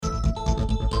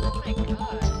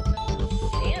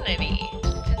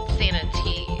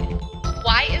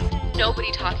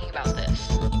nobody talking about this.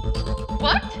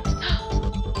 What?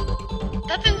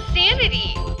 That's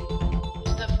insanity.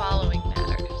 The following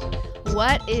matters.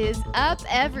 What is up,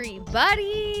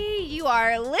 everybody? You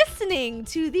are listening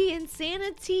to the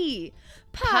Insanity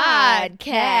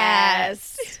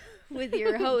Podcast with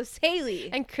your hosts,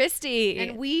 Haley and Christy.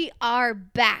 And we are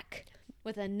back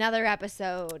with another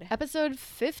episode. Episode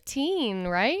 15,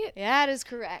 right? That is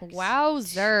correct.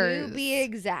 Wowzers. To be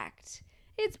exact,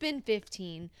 it's been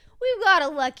 15. We've got a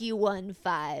lucky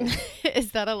 1-5.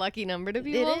 Is that a lucky number to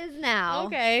people? It is now.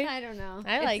 Okay. I don't know.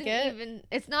 I like it.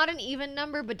 It's not an even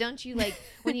number, but don't you like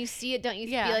when you see it? Don't you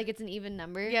Yeah. feel like it's an even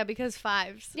number? Yeah, because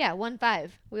fives. Yeah, 1-5.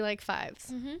 We like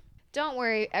fives. Mm-hmm. Don't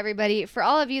worry, everybody. For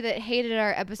all of you that hated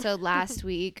our episode last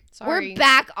week, Sorry. we're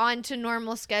back onto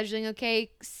normal scheduling. Okay,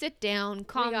 sit down,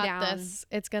 calm We got down. this.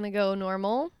 It's going to go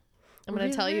normal. I'm going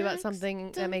to tell you about Relax, something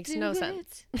that don't makes do no it.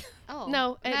 sense. Oh,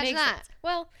 No, it imagine makes that. sense.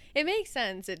 Well, it makes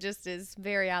sense. It just is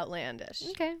very outlandish.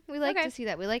 Okay, we like Okay. to see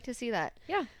that. We like to see that.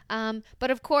 Yeah.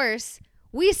 But of course,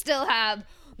 we still have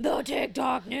the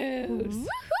TikTok news.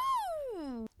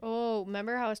 Woohoo! Oh,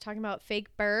 remember how I was talking about fake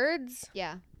birds?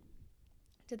 Yeah.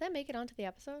 Did that make it onto the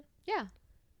episode? Yeah.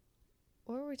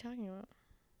 What were we talking about?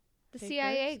 The Fake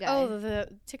CIA birds? guy. Oh, the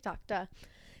TikTok, duh.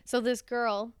 So this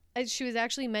girl, she was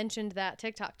actually mentioned that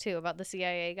TikTok too about the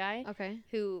CIA guy Okay.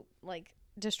 who like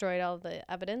destroyed all the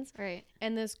evidence. Right.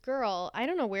 And this girl, I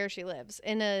don't know where she lives,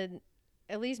 in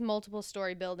at least multiple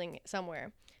story building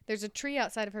somewhere. There's a tree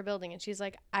outside of her building, and she's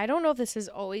like, I don't know if this has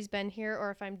always been here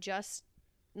or if I'm just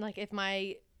like if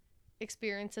my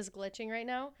experience is glitching right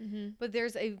now. Mm-hmm. But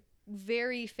there's a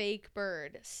very fake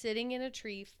bird sitting in a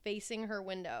tree facing her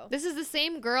window. This is the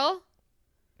same girl?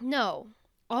 No.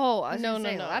 Oh, I was No, gonna no,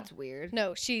 say, no. that's weird.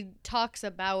 No, she talks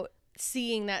about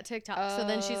seeing that TikTok. So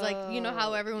then she's like, you know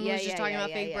how everyone was just talking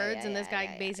about fake birds and this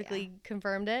guy basically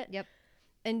confirmed it? Yep.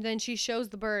 And then she shows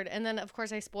the bird. And then, of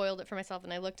course, I spoiled it for myself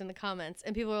and I looked in the comments.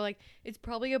 And people were like, it's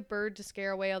probably a bird to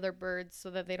scare away other birds so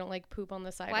that they don't, like, poop on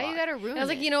the sidewalk. Why you gotta ruin And I was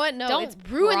like, it? you know what? No, Don't it's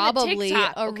ruin the probably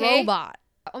TikTok, a okay? robot.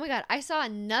 Oh my god, I saw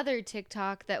another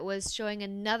TikTok that was showing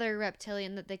another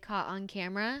reptilian that they caught on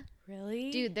camera.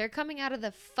 Really? Dude, they're coming out of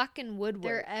the fucking woodwork.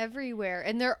 They're everywhere.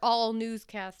 And they're all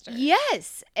newscasters.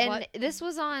 Yes. And What? this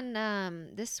was on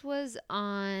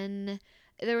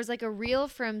there was like a reel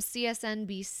from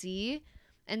CSNBC.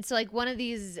 And so like one of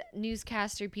these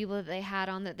newscaster people that they had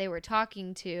on that they were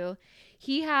talking to,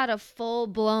 he had a full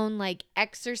blown like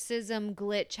exorcism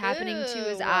glitch happening to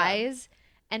his Ew. eyes.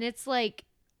 And it's like,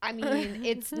 I mean,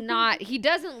 it's not, he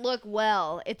doesn't look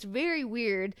well. It's very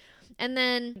weird. And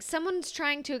then someone's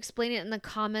trying to explain it in the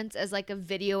comments as like a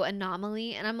video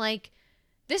anomaly. And I'm like,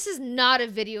 this is not a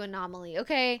video anomaly,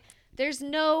 okay? There's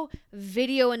no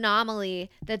video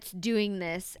anomaly that's doing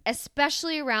this,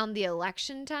 especially around the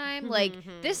election time. Like,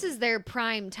 this is their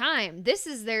prime time. This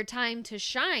is their time to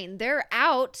shine. They're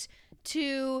out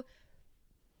to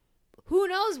who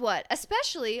knows what.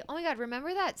 Especially, oh my God,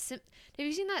 remember that? Have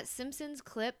you seen that Simpsons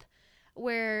clip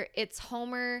where it's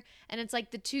Homer and it's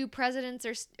like the two presidents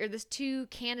or the two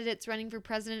candidates running for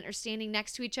president are standing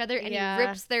next to each other and Yeah. he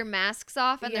rips their masks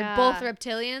off and Yeah. they're both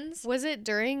reptilians? Was it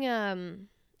during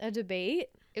a debate?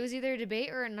 It was either a debate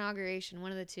or inauguration,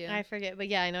 one of the two. I forget, but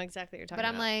yeah, I know exactly what you're talking But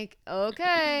about. I'm like,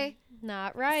 okay.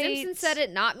 Not right. Simpson said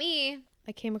it, not me.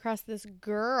 I came across this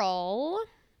girl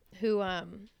who,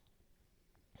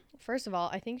 first of all,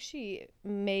 I think she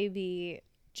may be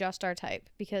just our type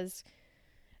because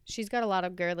she's got a lot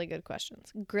of girly good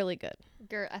questions. Girly good.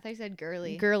 I thought you said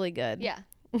girly. Girly good. Yeah.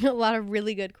 A lot of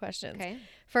really good questions. Okay.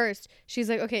 First, she's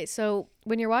like, okay, so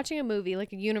when you're watching a movie,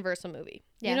 like a Universal movie,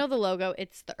 Yeah. you know the logo,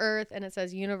 it's the Earth and it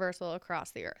says Universal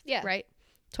across the Earth. Yeah. Right?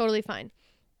 Totally fine.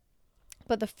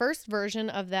 But the first version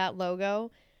of that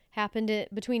logo happened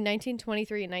between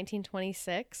 1923 and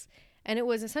 1926. And it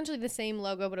was essentially the same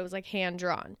logo, but it was like hand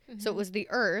drawn. So it was the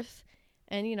Earth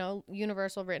and, you know,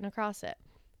 Universal written across it.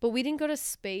 But we didn't go to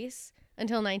space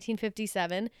until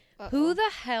 1957. Who the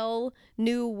hell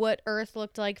knew what Earth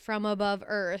looked like from above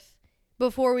Earth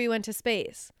before we went to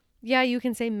space? Yeah, you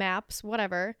can say maps,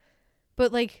 whatever.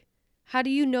 But, like, how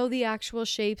do you know the actual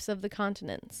shapes of the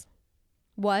continents?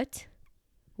 What?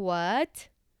 What?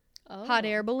 Oh. Hot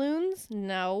air balloons?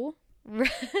 No.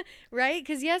 Right?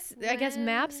 Because, yes, I guess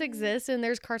maps exist and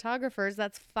there's cartographers.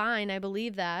 That's fine. I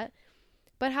believe that.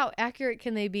 But how accurate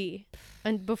can they be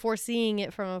and before seeing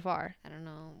it from afar? I don't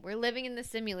know. We're living in the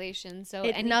simulation, so It,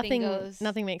 anything nothing, goes.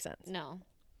 nothing makes sense. No.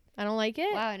 I don't like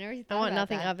it. Wow, I never thought I want about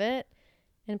nothing that. of it.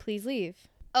 And please leave.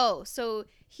 Oh, so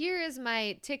here is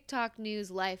my TikTok news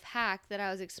life hack that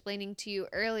I was explaining to you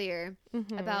earlier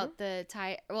about the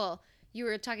tie. Well, you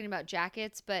were talking about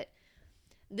jackets, but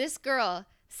this girl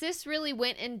Sis really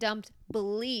went and dumped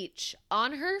bleach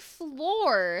on her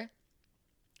floor.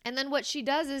 And then what she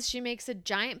does is she makes a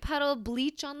giant puddle of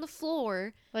bleach on the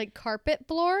floor. Like carpet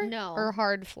floor? No. Or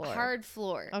hard floor? Hard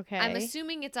floor. Okay. I'm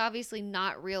assuming it's obviously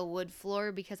not real wood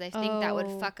floor because I think that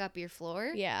would fuck up your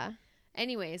floor. Yeah.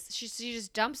 Anyways, she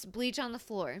just dumps bleach on the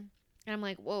floor. And I'm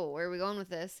like, whoa, where are we going with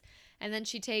this? And then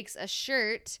she takes a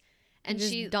shirt and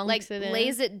just she dunks like it in.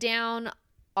 lays it down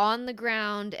on the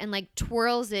ground and like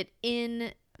twirls it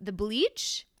in the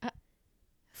bleach,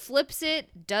 flips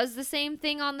it, does the same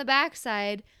thing on the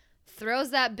backside, throws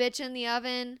that bitch in the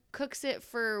oven, cooks it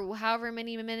for however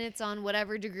many minutes on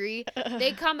whatever degree.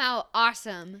 They come out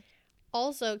awesome.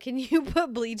 Also, can you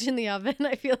put bleach in the oven?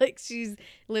 I feel like she's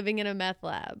living in a meth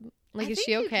lab. Like, I is think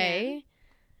she you okay?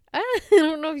 I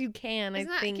don't know if you can.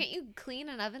 Isn't I think. can't you clean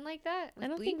an oven like that? I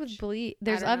don't bleach? think with bleach.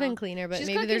 There's don't oven know. cleaner, but She's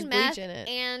maybe there's cooking meth bleach in it.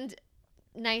 and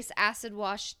nice acid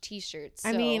wash t-shirts.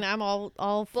 I so mean, I'm all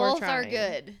for both trying. are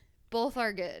good. Both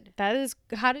are good. That is.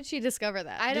 How did she discover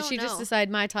that? I did don't she just know. decide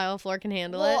my tile floor can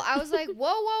handle Well, it? I was like, whoa,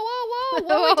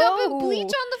 what are we dumping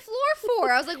bleach Whoa. on the floor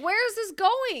for? I was like, where is this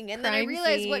going? And then I Crime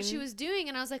realized what she scene. was doing,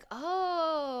 and I was like,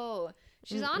 oh,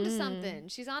 she's onto Mm-mm. something.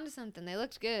 She's onto something. They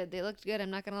looked good.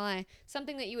 I'm not gonna lie.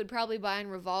 Something that you would probably buy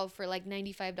and Revolve for like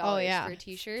 $95 Oh, yeah. for a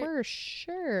t-shirt. For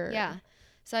sure. Yeah.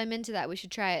 So I'm into that. We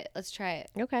should try it. Let's try it.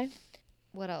 Okay.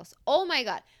 What else? Oh my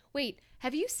god. Wait,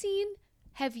 have you seen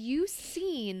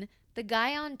the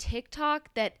guy on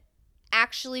TikTok that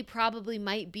actually probably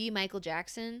might be Michael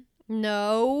Jackson?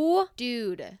 No.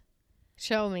 Dude,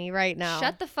 Show me right now.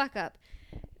 shut the fuck up.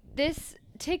 This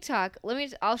TikTok,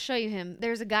 I'll show you him.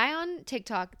 There's a guy on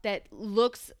TikTok that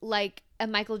looks like a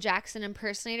Michael Jackson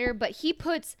impersonator, but he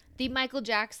puts the Michael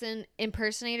Jackson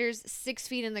impersonators 6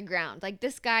 feet in the ground. Like,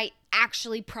 this guy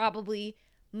actually probably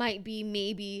might be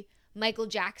maybe Michael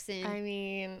Jackson. I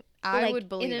mean, I like, would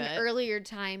believe in an it. earlier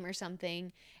time or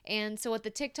something. And so what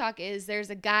the TikTok is, there's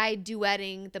a guy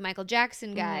duetting the Michael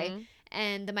Jackson guy, Mhm.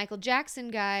 and the Michael Jackson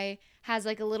guy has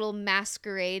like a little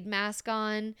masquerade mask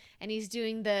on, and he's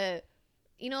doing the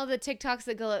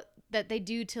TikToks that they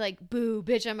do to like, boo,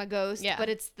 bitch, I'm a ghost, Yeah. but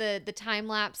it's the time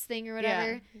lapse thing or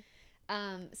whatever.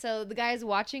 So the guy's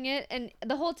watching it, and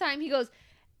the whole time he goes,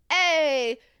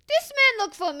 "Hey, this man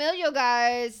looks familiar,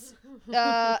 guys.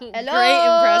 Hello. Great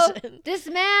impression. This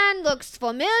man looks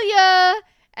familiar."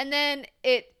 And then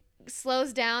it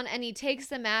slows down, and he takes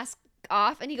the mask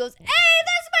off, and he goes, "Hey,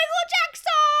 that's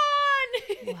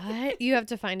Michael Jackson!" What? You have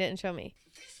to find it and show me.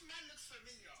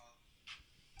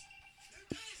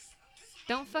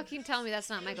 Don't fucking tell me that's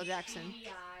not Michael Jackson.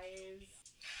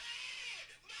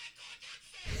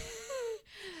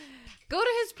 Go to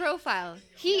his profile.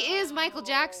 He is Michael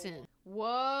Jackson.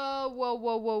 Whoa, whoa,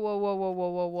 whoa, whoa, whoa, whoa, whoa, whoa,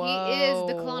 whoa, whoa. He is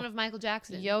the clone of Michael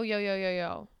Jackson. Yo, yo, yo, yo,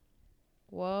 yo.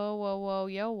 Whoa, whoa, whoa,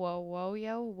 yo, whoa, whoa,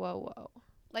 yo, whoa, whoa.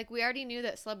 Like, we already knew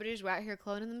that celebrities were out here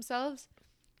cloning themselves.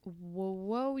 Whoa,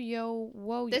 whoa, yo,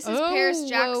 whoa. This is oh, Paris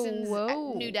Jackson's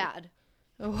whoa. new dad.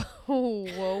 Whoa,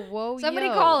 whoa, whoa, Somebody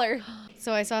yo. call her.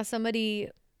 So I saw somebody,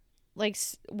 like,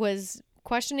 was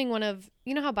questioning one of,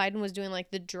 you know how Biden was doing,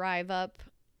 like, the drive-up,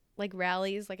 like,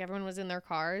 rallies? Like, everyone was in their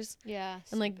cars Yeah.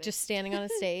 and, like, just standing on a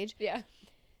stage. Yeah.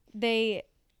 They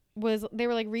were,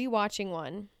 like, rewatching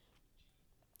one.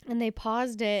 And they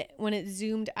paused it when it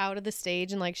zoomed out of the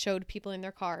stage and, like, showed people in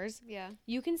their cars. Yeah.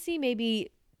 You can see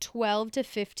maybe 12 to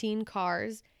 15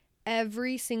 cars.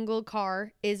 Every single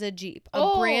car is a Jeep.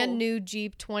 A brand new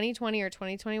Jeep 2020 or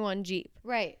 2021 Jeep.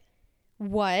 Right.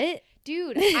 What?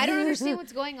 Dude, I don't understand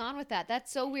what's going on with that.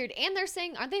 That's so weird. And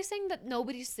aren't they saying that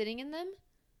nobody's sitting in them?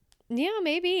 Yeah,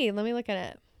 maybe. Let me look at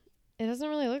it. It doesn't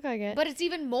really look like it. But it's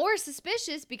even more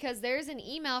suspicious because there's an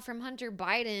email from Hunter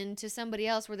Biden to somebody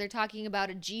else where they're talking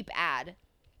about a Jeep ad.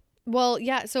 Well,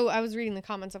 yeah, so I was reading the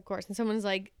comments, of course, and someone's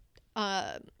like,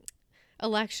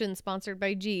 election sponsored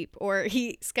by Jeep, or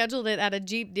he scheduled it at a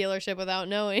Jeep dealership without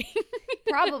knowing.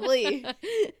 Probably.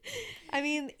 I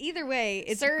mean, either way,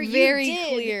 it's Sir, you very did.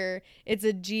 clear it's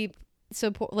a Jeep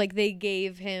support. Like, they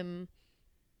gave him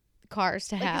cars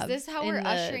to Like, have. is this how in we're the-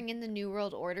 ushering in the New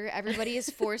World Order? Everybody is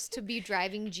forced to be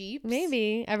driving Jeeps?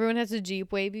 Maybe everyone has a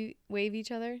Jeep wave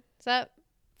each other. What's up?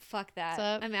 Fuck that. What's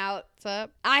up? I'm out. What's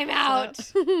up? I'm out.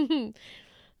 What's up?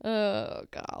 Oh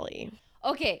golly.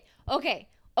 Okay.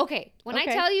 When I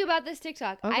Okay. tell you about this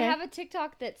TikTok, I Okay. have a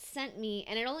TikTok that sent me,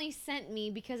 and it only sent me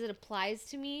because it applies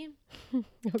to me.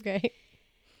 Okay.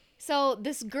 So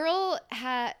this girl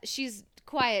she's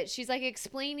quiet. She's like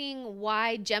explaining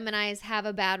why Geminis have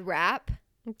a bad rap.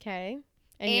 Okay.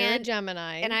 And you're a And-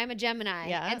 Gemini. And I'm a Gemini.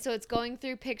 Yeah. And so it's going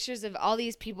through pictures of all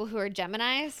these people who are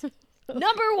Geminis.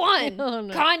 Number 1, Oh,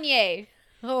 no. Kanye.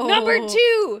 Oh. Number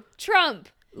 2, Trump.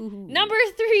 Ooh. Number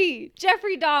 3,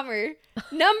 Jeffrey Dahmer.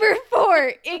 Number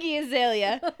 4, Iggy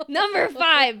Azalea. Number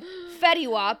 5, Fetty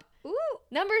Wap. Ooh.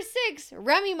 Number 6,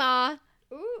 Remy Ma.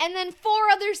 Ooh. And then 4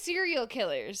 other serial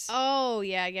killers. Oh,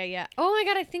 yeah. Oh my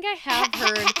God, I think I have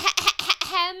heard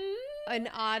an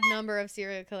odd number of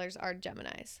serial killers are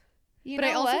Geminis. But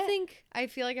I also I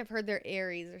feel like I've heard they're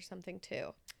Aries or something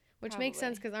too. Which makes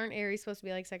sense because aren't Aries supposed to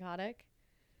be like psychotic?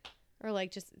 Or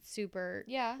like just super.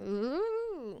 Yeah.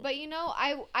 Ooh. But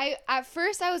I at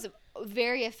first I was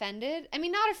very offended. I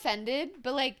mean, not offended,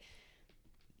 but like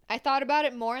I thought about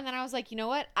it more and then I was like, you know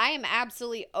what? I am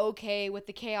absolutely okay with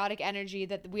the chaotic energy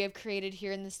that we have created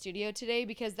here in the studio today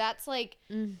because that's like,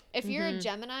 if you're a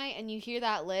Gemini and you hear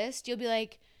that list, you'll be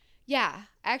like, yeah,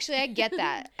 actually, I get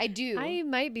that. I do. I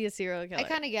might be a serial killer. I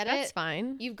kind of get it. That's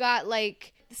fine. You've got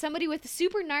like somebody with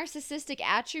super narcissistic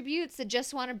attributes that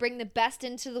just want to bring the best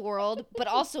into the world, but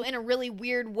also in a really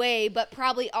weird way, but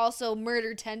probably also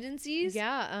murder tendencies.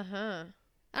 Yeah, And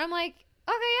I'm like,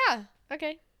 okay, yeah.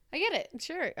 Okay. I get it.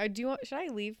 Sure. Should I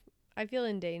leave? I feel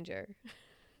in danger.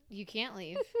 You can't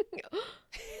leave.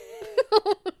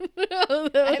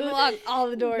 I locked all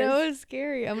the doors. That was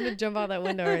scary. I'm gonna jump out that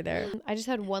window right there. I just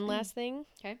had one last thing.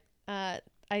 Okay.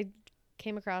 I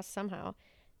came across somehow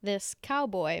this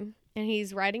cowboy, and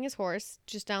he's riding his horse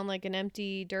just down like an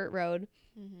empty dirt road.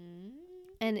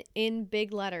 And in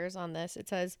big letters on this, it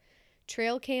says,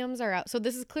 "Trail cams are out." So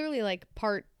this is clearly like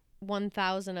part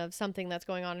 1,000 of something that's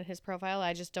going on in his profile.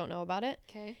 I just don't know about it.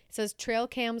 Okay. It says, "Trail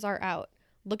cams are out.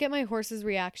 Look at my horse's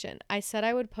reaction. I said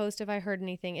I would post if I heard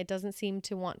anything. It doesn't seem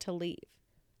to want to leave.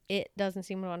 It doesn't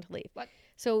seem to want to leave." What?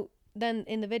 So then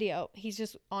in the video, he's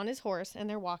just on his horse and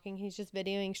they're walking. He's just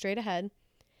videoing straight ahead.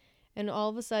 And all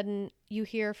of a sudden, you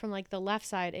hear from like the left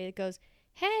side, it goes,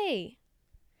 "Hey,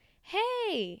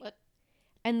 hey." What?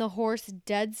 And the horse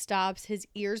dead stops, his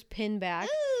ears pin back.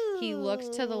 He looks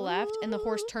to the left and the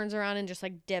horse turns around and just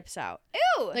like dips out.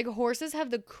 Ew. Like horses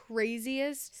have the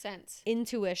craziest Sense.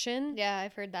 intuition. Yeah,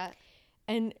 I've heard that.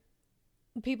 And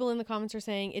people in the comments are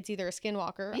saying it's either a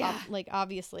skinwalker, Yeah. like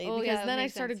obviously, Oh, because yeah, then I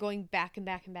makes started sense. going back and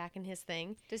back and back in his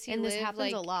thing. Does he And live this happens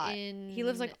like a lot. in He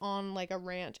lives like on like a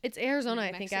ranch. It's Arizona, I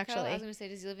think, Mexico? actually. I was gonna say,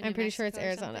 does he live in I'm New pretty sure it's Mexico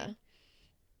or Arizona. something?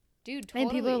 Dude, totally.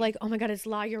 And people are like, "Oh my God, it's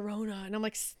La Llorona," and I'm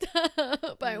like,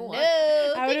 "Stop! I want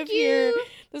No, out thank of here." you.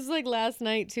 This was like last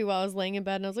night too, while I was laying in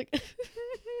bed, and I was like,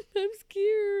 "I'm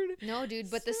scared." No, dude,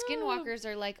 but the Stop. skinwalkers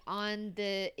are like on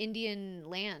the Indian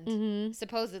land, Mm-hmm.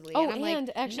 supposedly. Oh, and I'm and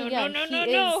like, actually, no, yeah, no, he no,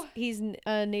 is. no. He's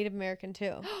a Native American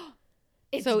too.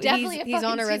 It's So definitely he's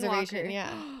on a fucking reservation, skinwalker.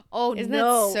 yeah. Oh Isn't that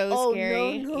no! so Oh,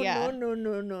 scary? No, Yeah.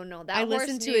 no. That I horse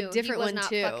listened to a knew different he was one, not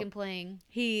too. Fucking playing.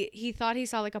 He thought he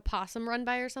saw like a possum run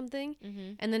by or something,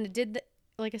 Mm-hmm. and then it did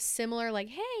like a similar like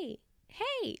hey,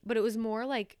 but it was more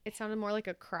like it sounded more like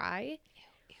a cry.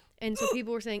 And so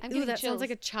people were saying, I'm "Ooh, getting that sounds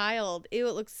like chills. a child.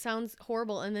 Ew, it sounds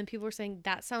horrible." And then people were saying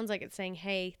that sounds like it's saying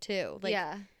 "hey" too. Like,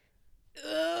 Yeah,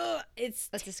 ugh, it's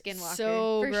that's a skinwalker.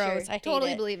 so for gross. Sure. I hate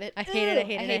totally it. believe it. I hate it. I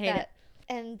hate it. I hate that. it.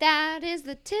 And that is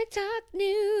the TikTok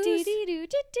news.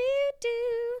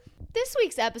 This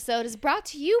week's episode is brought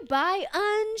to you by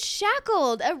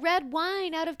Unshackled, a red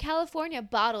wine out of California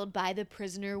bottled by the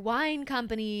Prisoner Wine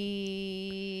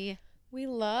Company. We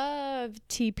love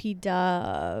TP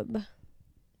Dub.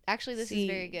 Actually, this C. is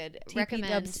very good. TP Dub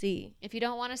Recommend. C. If you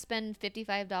don't want to spend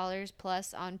 $55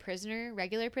 plus on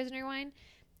regular Prisoner wine,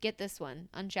 get this one.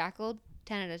 Unshackled,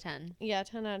 10 out of 10. Yeah,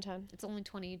 10 out of 10. It's only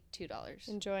 $22.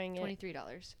 Enjoying it.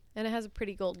 $23. And it has a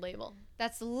pretty gold label.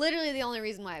 That's literally the only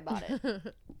reason why I bought it.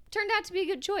 Turned out to be a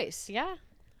good choice. Yeah,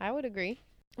 I would agree.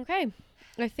 Okay.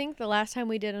 I think the last time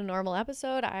we did a normal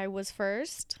episode, I was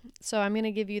first. So I'm going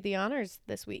to give you the honors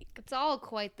this week. It's all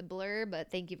quite the blur, but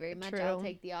thank you very much. I'll True.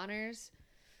 take the honors.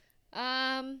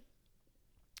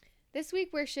 This week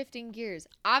we're shifting gears.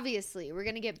 Obviously, we're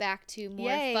going to get back to more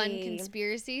fun Yay.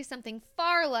 conspiracy, something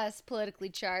far less politically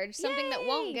charged, something that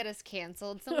won't Yay. get us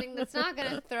canceled, something that's not going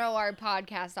to throw our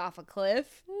podcast off a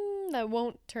cliff. That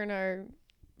won't turn our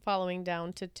following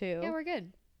down to 2. Yeah, we're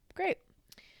good. Great.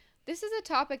 This is a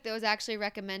topic that was actually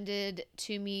recommended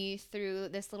to me through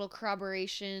this little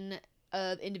corroboration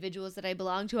of individuals that I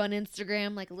belong to on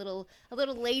Instagram, like a little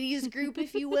ladies group,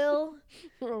 if you will.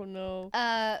 Oh, no.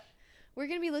 We're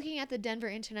going to be looking at the Denver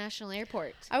International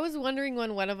Airport. I was wondering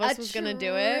when one of us was going to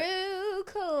do it. True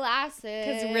classic.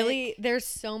 Because really, there's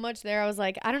so much there. I was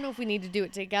like, I don't know if we need to do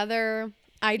it together.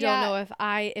 I don't know if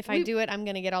I do it, I'm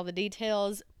going to get all the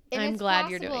details. And I'm it's glad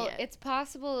you're possible- doing it. It's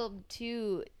possible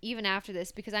too, even after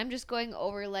this, because I'm just going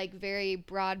over like very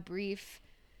broad, brief,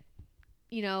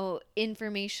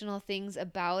 informational things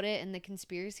about it and the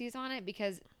conspiracies on it,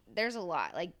 because there's a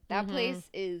lot. Like that place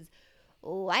is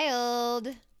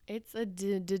wild. It's a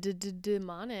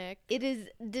demonic. It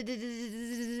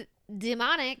is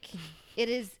demonic. It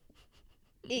is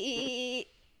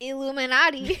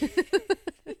Illuminati.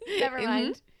 Never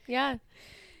mind. Yeah.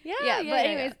 Yeah, but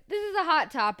anyways, this is a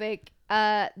hot topic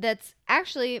that's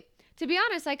actually, to be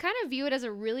honest, I kind of view it as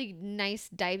a really nice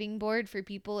diving board for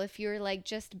people if you're like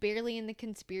just barely in the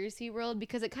conspiracy world,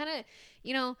 because it kind of,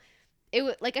 you know,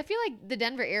 like I feel like the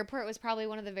Denver airport was probably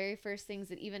one of the very first things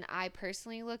that even I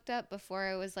personally looked up before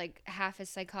I was like half as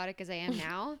psychotic as I am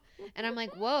now. And I'm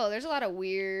like, whoa, there's a lot of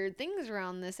weird things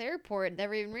around this airport,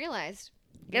 never even realized.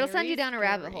 It'll send you down a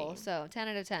rabbit hole. So 10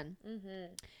 out of 10.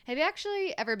 Have you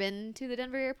actually ever been to the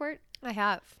Denver airport? I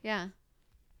have. Yeah.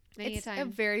 Many It's a a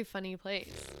time. very funny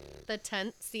place. The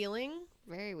tent ceiling.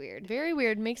 Very weird. Very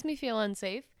weird. Makes me feel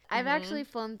unsafe. I've actually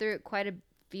flown through it quite a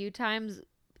few times,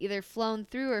 either flown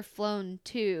through or flown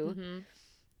to.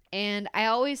 And I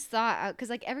always thought, because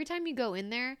like every time you go in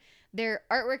there, their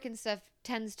artwork and stuff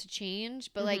tends to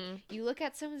change. But like you look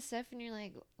at some of the stuff and you're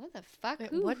like, what the fuck?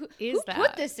 What is who that?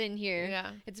 put this in here?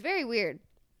 Yeah. It's very weird.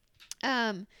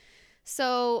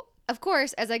 So of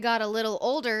course, as I got a little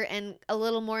older and a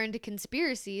little more into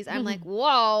conspiracies, I'm like,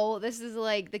 whoa, this is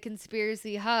like the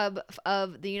conspiracy hub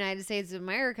of the United States of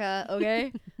America.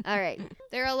 Okay. All right.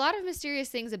 There are a lot of mysterious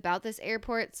things about this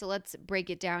airport, so let's break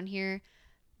it down here.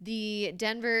 The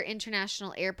Denver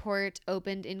International Airport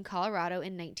opened in Colorado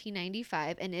in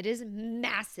 1995, and it is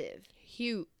massive.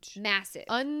 Huge. Massive.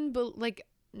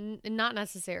 Not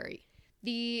necessary.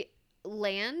 The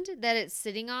land that it's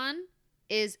sitting on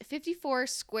is 54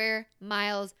 square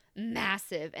miles,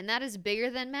 massive. And that is bigger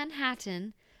than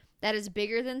Manhattan. That is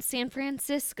bigger than San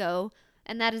Francisco.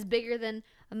 And that is bigger than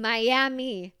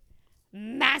Miami.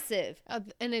 Massive.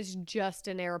 And it's just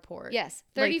an airport. Yes.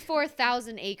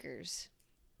 34,000 acres.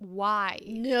 Why?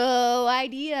 No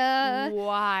idea.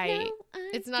 Why? No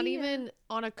It's not idea. even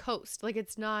on a coast. Like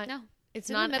it's not. No. It's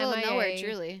in not the middle MIA, of nowhere,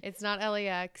 truly. It's not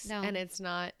LAX. No. And it's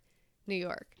not New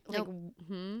York. Like, Nope.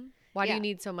 Why do Yeah. you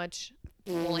need so much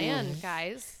land,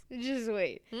 guys? Just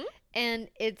wait. And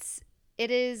it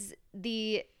is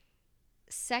the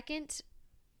second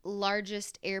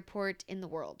largest airport in the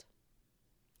world.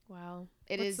 Wow.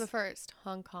 It What's is the first?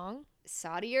 Hong Kong?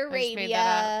 Saudi just made Arabia.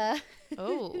 that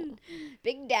Oh.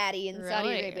 Big Daddy in Saudi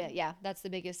Really? Arabia. Yeah, that's the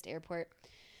biggest airport.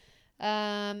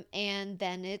 And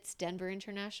then it's Denver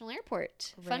International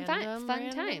Airport. Fun times.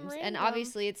 And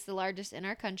obviously it's the largest in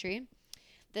our country.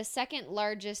 The second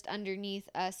largest underneath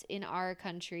us in our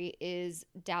country is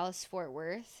Dallas Fort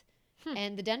Worth.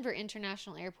 And the Denver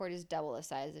International Airport is double the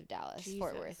size of Dallas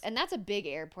Fort Worth. And that's a big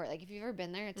airport. Like if you've ever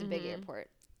been there, it's a big airport.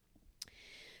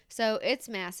 So it's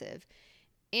massive.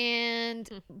 And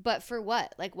but for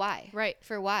what? Like why? Right.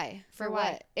 For why? For For what?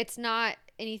 why? It's not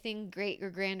anything great or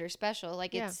grand or special.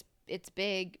 Like it's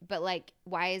big, but like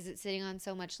why is it sitting on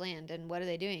so much land and what are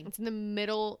they doing? It's in the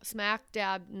middle, smack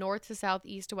dab, north to south,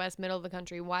 east to west, middle of the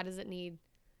country. Why does it need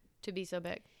to be so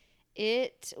big?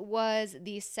 It was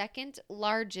the second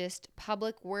largest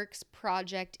public works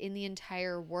project in the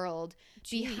entire world,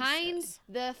 behind Jesus.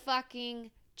 the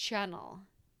fucking channel.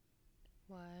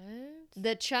 What?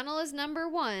 The channel is number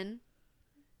 1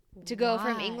 to go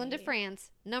from England to Why? France.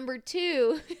 Number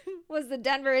 2 was the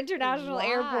Denver International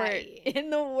Airport Why? in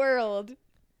the world.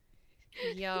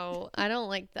 Yo, I don't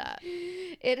like that.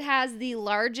 It has the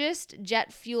largest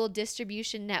jet fuel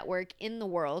distribution network in the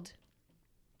world.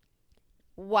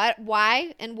 What?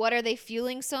 Why? And what are they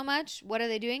fueling so much? What are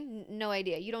they doing? No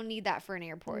idea. You don't need that for an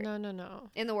airport No.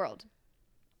 in the world.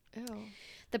 Ew.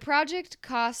 The project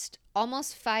cost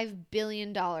almost $5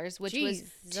 billion, which was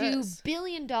 $2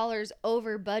 billion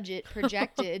over budget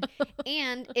projected,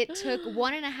 and it took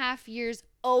 1.5 years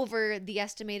over the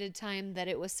estimated time that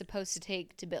it was supposed to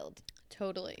take to build.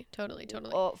 Totally.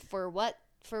 Oh, for what?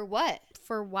 For what?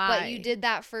 For why? But you did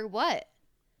that for what?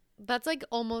 That's like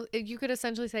almost, you could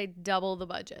essentially say double the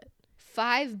budget.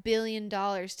 $5 billion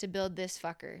to build this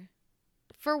fucker.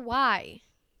 For why?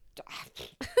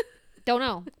 Don't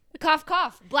know. Cough,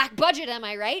 cough. Black budget, am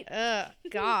I right?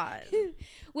 God.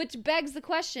 Which begs the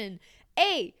question,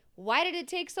 A, why did it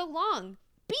take so long?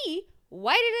 B,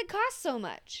 why did it cost so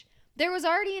much? There was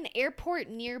already an airport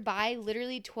nearby,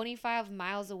 literally 25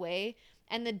 miles away,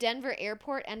 and the Denver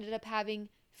airport ended up having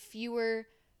fewer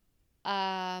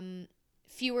runways.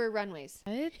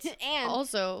 What? And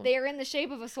Also, they are in the shape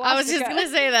of a swastika. I was just going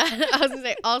to say that. I was going to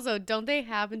say, also, don't they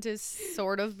happen to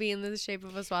sort of be in the shape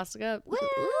of a swastika? Well,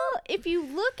 if you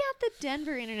look at the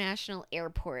Denver International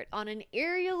Airport on an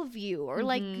aerial view or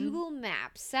like Google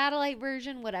Maps, satellite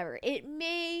version, whatever, it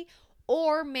may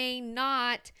or may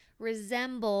not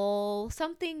resemble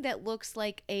something that looks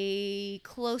like a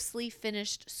closely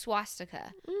finished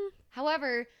swastika.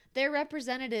 However, their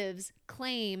representatives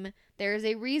claim there is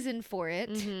a reason for it.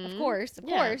 Of course.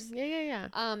 Yeah.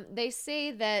 They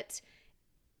say that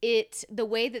the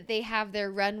way that they have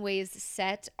their runways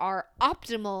set are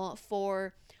optimal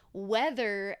for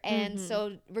weather, and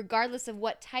so regardless of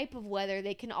what type of weather,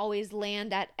 they can always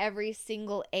land at every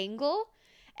single angle,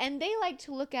 and they like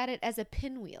to look at it as a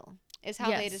pinwheel is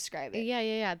how they describe it.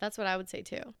 Yeah. That's what I would say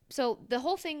too. So the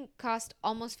whole thing cost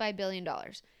almost $5 billion,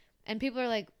 and people are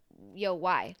like, yo,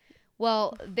 why?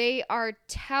 Well, they are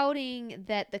touting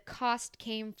that the cost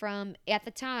came from at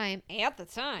the time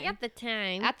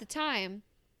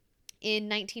in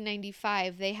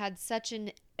 1995, they had such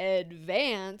an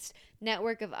advanced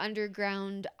network of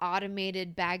underground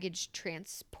automated baggage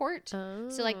transport.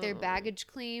 So like their baggage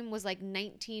claim was like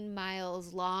 19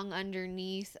 miles long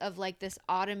underneath of like this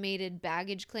automated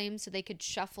baggage claim, so they could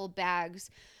shuffle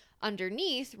bags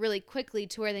underneath really quickly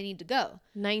to where they need to go.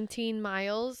 19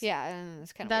 miles? Yeah,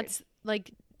 it's kind of That's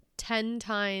like 10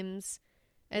 times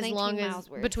as long as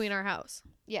between our house.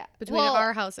 Yeah. Between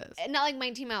our houses. Not like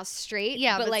 19 miles straight.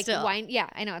 Yeah, but like still. Yeah,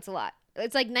 I know, it's a lot.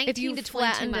 It's like 19 if you to 22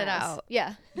 flattened miles. it out.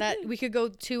 Yeah. That we could go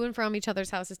to and from each other's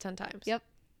houses 10 times. Yep.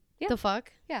 The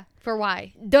fuck? Yeah. For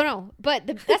why? Don't know. But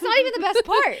that's not even the best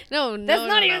part. That's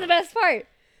not even the best part.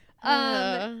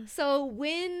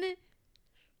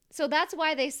 So that's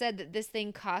why they said that this thing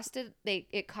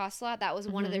it cost a lot. That was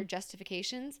one of their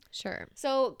justifications. Sure.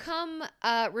 So come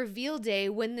reveal day,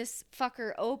 when this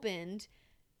fucker opened,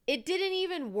 it didn't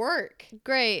even work.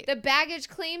 Great. The baggage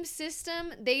claim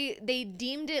system, they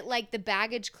deemed it like the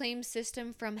baggage claim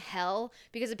system from hell,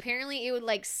 because apparently it would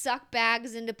like suck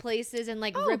bags into places and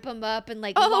like rip them up and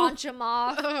like launch them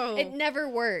off. It never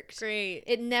worked. Great.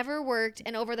 It never worked,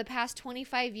 and over the past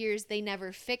 25 years they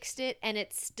never fixed it, and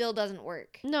it still doesn't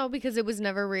work. No, because it was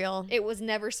never real. It was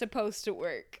never supposed to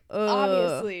work.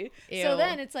 Obviously. Ew. So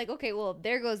then it's like, okay, well,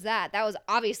 there goes that. That was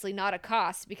obviously not a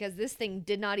cost, because this thing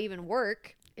did not even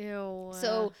work. Ew.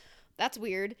 So that's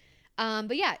weird.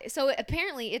 But yeah, so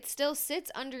apparently it still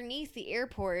sits underneath the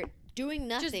airport doing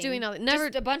nothing. Just doing nothing.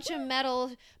 Just a bunch of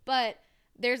metal. But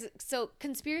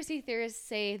conspiracy theorists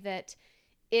say that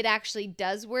it actually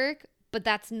does work, but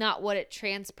that's not what it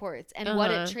transports. And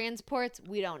what it transports,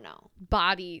 we don't know.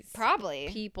 Bodies. Probably.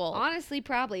 People. Honestly,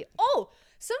 probably. Oh,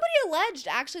 somebody alleged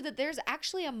actually that there's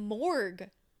actually a morgue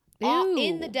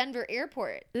in the Denver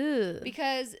airport. Ew.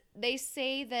 Because they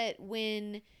say that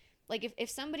when, like, if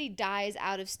somebody dies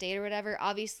out of state or whatever,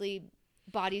 obviously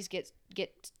bodies get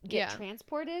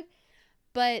transported,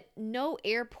 but no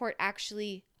airport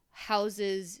actually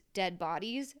houses dead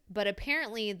bodies. But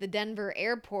apparently the Denver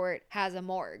airport has a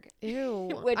morgue.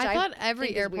 Ew. Which I thought every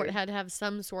think is airport weird. had to have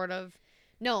some sort of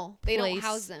No, they don't place.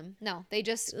 house them. No, they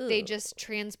just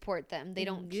transport them. They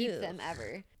don't keep them Ugh.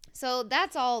 ever. So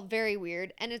that's all very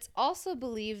weird. And it's also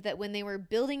believed that when they were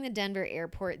building the Denver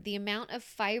airport, the amount of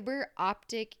fiber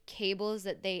optic cables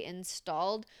that they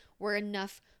installed were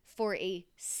enough for a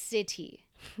city,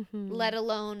 let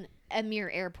alone a mere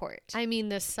airport. I mean,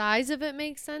 the size of it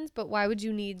makes sense, but why would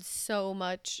you need so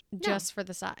much just for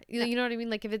the size? You know what I mean?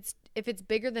 Like if it's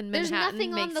bigger than Manhattan, there's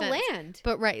nothing on makes the sense. land.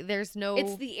 But right, there's no.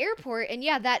 It's the airport, and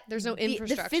There's no the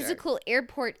infrastructure. physical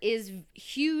airport is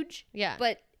huge. Yeah.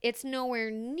 But it's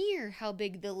nowhere near how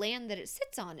big the land that it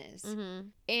sits on is. Mm-hmm.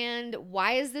 And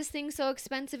why is this thing so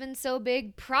expensive and so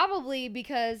big? Probably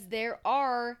because there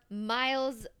are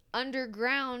miles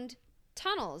underground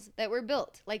tunnels that were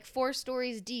built, like 4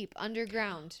 stories deep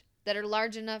underground, that are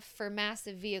large enough for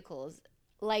massive vehicles,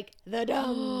 like the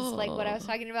Dumbs, like what I was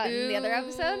talking about in the other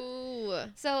episode.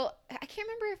 So I can't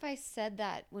remember if I said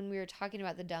that when we were talking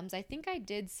about the Dumbs. I think I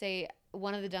did say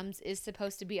one of the Dumbs is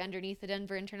supposed to be underneath the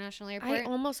Denver International Airport. I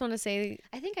almost want to say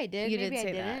I think I did. You Maybe did say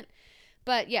I didn't. that.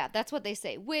 But yeah, that's what they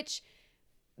say, which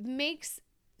makes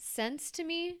sense to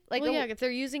me. Like, well, yeah, if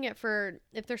they're using it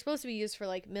if they're supposed to be used for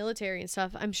like military and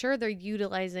stuff, I'm sure they're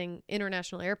utilizing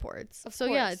international airports. Of so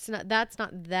yeah, course. that's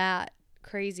not that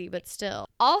crazy, but still.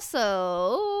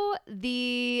 Also,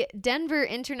 the Denver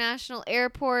International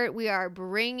Airport, we are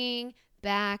bringing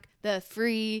back the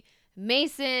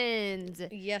Freemasons.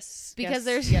 Yes, Because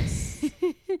yes.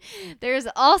 there's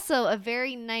also a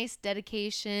very nice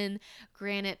dedication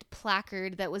granite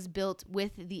placard that was built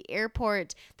with the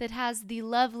airport that has the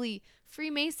lovely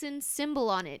Freemason symbol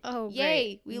on it. Oh, yay.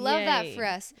 great. We love that Yay. for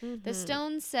us. The Mhm.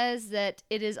 stone says that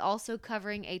it is also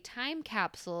covering a time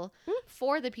capsule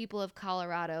for the people of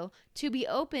Colorado to be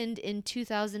opened in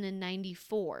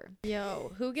 2094.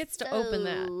 Yo, who gets to open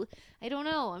that? I don't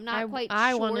know. I'm not quite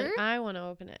I sure. I want to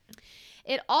open it.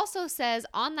 It also says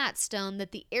on that stone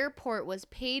that the airport was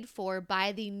paid for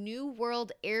by the New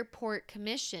World Airport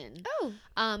Commission. Oh.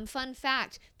 Fun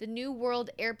fact, the New World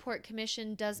Airport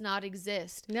Commission does not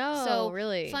exist. No, So,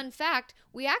 really. fun fact,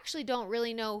 we actually don't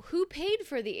really know who paid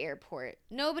for the airport.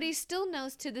 Nobody still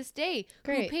knows to this day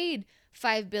who Great. paid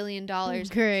 $5 billion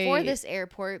for Great. this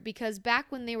airport, because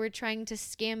back when they were trying to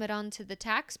scam it onto the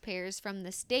taxpayers from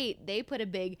the state, they put a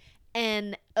big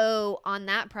NO on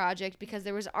that project because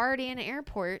there was already an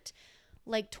airport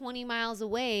like 20 miles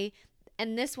away,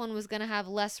 and this one was going to have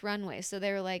less runway. So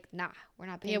they were like, nah, we're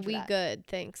not paying Yeah, for we that. good.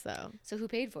 Thanks, though. So who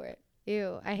paid for it?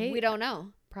 Ew, I hate. We don't know.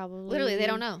 Probably. Literally, they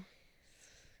don't know.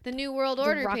 The New World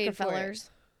Order The paid for it. Rockefellers.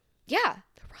 Yeah.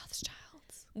 The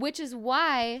Rothschilds. Which is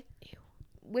why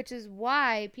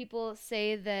people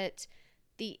say that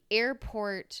the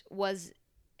airport was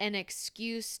an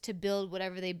excuse to build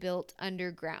whatever they built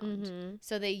underground. Mm-hmm.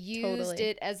 So they used Totally.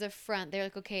 it as a front. They're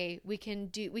like, okay, we can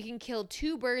kill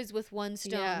two birds with one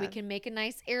stone. Yeah. We can make a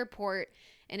nice airport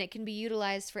and it can be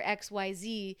utilized for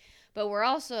XYZ, but we're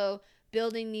also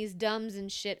building these domes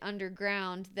and shit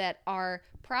underground that are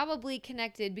probably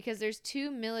connected because there's two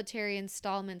military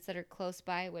installments that are close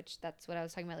by, which that's what I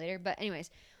was talking about later. But anyways,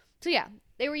 so yeah,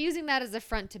 they were using that as a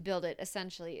front to build it,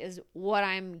 essentially, is what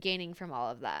I'm gaining from all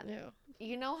of that. Ew.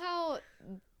 You know how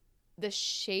the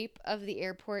shape of the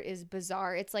airport is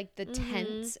bizarre? It's like the Mhm.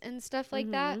 tents and stuff like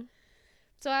that. Mhm.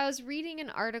 So I was reading an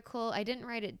article. I didn't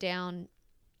write it down,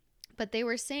 but they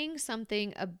were saying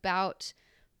something about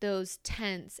those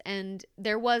tents, and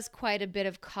there was quite a bit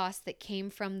of cost that came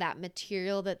from that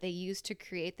material that they used to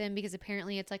create them, because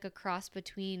apparently it's like a cross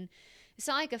between, it's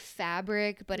not like a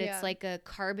fabric, but Yeah. it's like a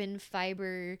carbon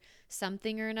fiber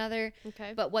something or another.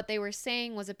 Okay. But what they were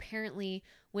saying was apparently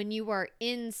when you are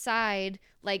inside,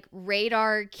 like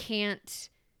radar can't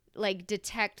like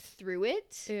detect through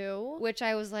it. Ew. Which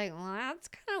I was like, well, that's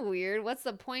kind of weird. What's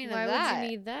the point Why of that? would you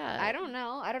need that? I don't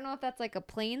know. I don't know if that's like a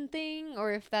plane thing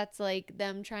or if that's like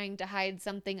them trying to hide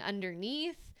something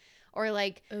underneath or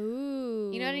like,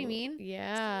 Ooh. you know what I mean?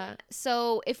 Yeah.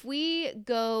 So if we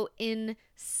go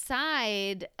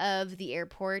inside of the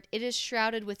airport, it is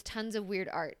shrouded with tons of weird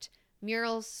art,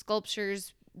 murals,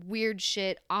 sculptures, weird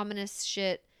shit, ominous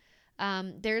shit.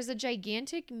 There's a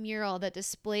gigantic mural that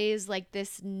displays like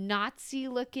this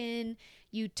Nazi-looking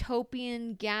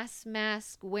utopian gas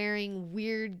mask wearing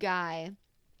weird guy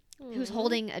who's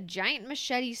holding a giant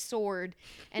machete sword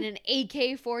and an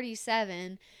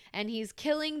AK-47, and he's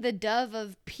killing the dove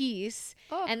of peace.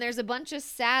 Oh. And there's a bunch of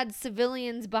sad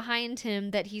civilians behind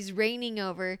him that he's reigning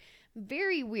over.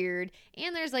 Very weird.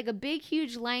 And there's like a big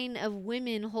huge line of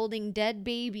women holding dead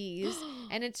babies,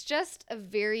 and it's just a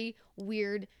very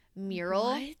weird mural.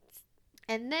 What?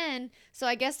 And then, so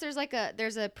I guess there's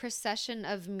a procession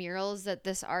of murals that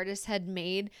this artist had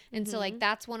made. And so like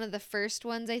that's one of the first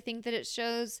ones I think that it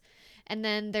shows. And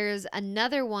then there's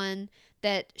another one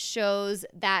that shows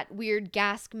that weird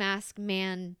gas mask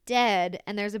man dead.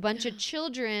 And there's a bunch of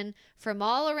children from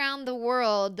all around the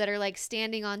world that are like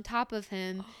standing on top of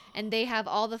him. And they have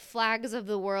all the flags of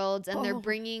the world, and they're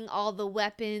bringing all the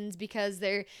weapons because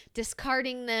they're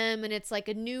discarding them. And it's like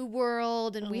a new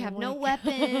world and we have no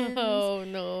weapons. Oh,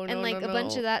 no, And like a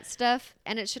bunch of that stuff.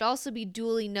 And it should also be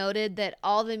duly noted that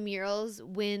all the murals,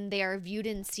 when they are viewed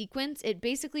in sequence, it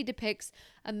basically depicts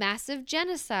a massive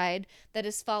genocide that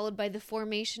is followed by the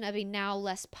formation of a now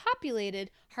less populated,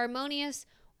 harmonious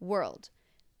world.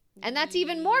 And that's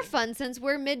even more fun since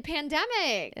we're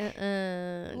mid-pandemic.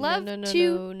 Love to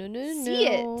see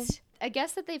it. I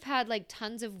guess that they've had like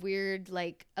tons of weird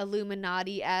like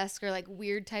Illuminati-esque or like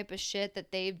weird type of shit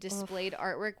that they've displayed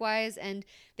artwork wise, and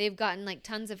they've gotten like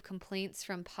tons of complaints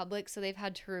from public, so they've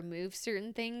had to remove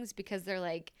certain things because they're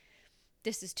like,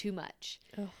 this is too much.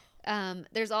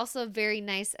 There's also very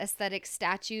nice aesthetic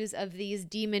statues of these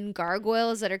demon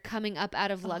gargoyles that are coming up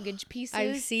out of luggage pieces.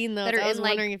 I've seen those. that are I was in,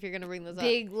 like, wondering if you're going to bring those up.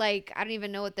 big, like, I don't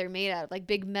even know what they're made out of, like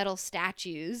big metal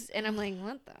statues. And I'm like,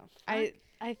 what the fuck?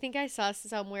 I think I saw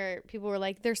somewhere people were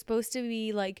like, they're supposed to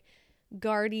be like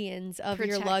guardians of your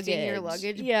Protecting luggage. your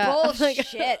luggage? Yeah. I'm like,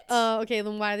 Bullshit. Oh, okay.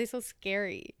 Then why are they so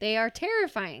scary? They are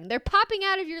terrifying. They're popping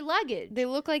out of your luggage. They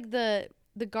look like the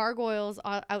gargoyles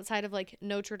outside of like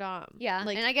Notre Dame. Yeah,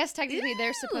 Like, and I guess technically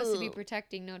they're supposed to be ew.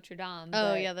 protecting Notre Dame.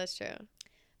 oh but, yeah, that's true.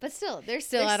 but still,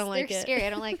 I don't like they're it. scary.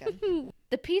 I don't like them.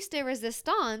 The piece de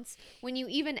resistance, when you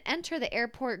even enter the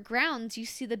airport grounds, you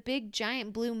see the big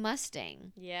giant blue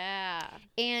Mustang, Yeah.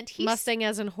 and he's Mustang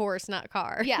as in horse, not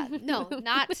car. Yeah, no,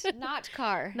 not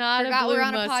car. Not Forgot a blue we're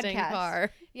on Mustang a podcast.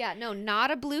 car. Yeah, no,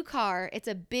 not a blue car. It's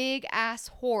a big ass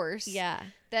horse. Yeah.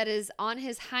 That is on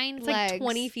his hind It's legs. like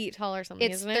 20 feet tall or something,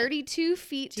 It's isn't it? 32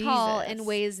 feet tall and Jesus.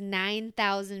 weighs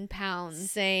 9,000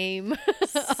 pounds. Same.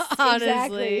 Honestly.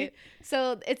 Exactly.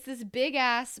 So it's this big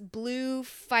ass blue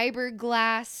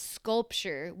fiberglass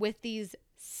sculpture with these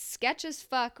sketch as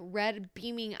fuck red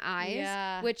beaming eyes.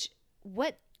 Yeah. Which,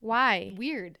 what? Why?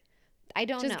 Weird. I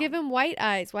don't know. Just give him white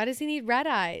eyes. Why does he need red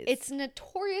eyes? It's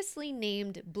notoriously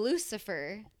named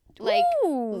Blucifer. Like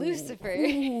Ooh. Lucifer.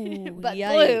 Ooh, but blue.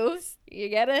 yikes. You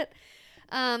get it?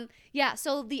 Yeah,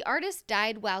 so the artist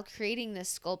died while creating this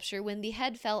sculpture when the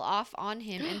head fell off on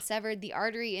him and severed the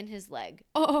artery in his leg.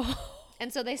 Oh.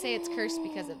 And so they say it's cursed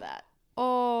because of that.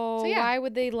 Oh. So, yeah. Why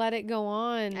would they let it go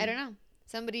on? I don't know.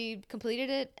 Somebody completed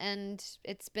it and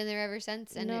it's been there ever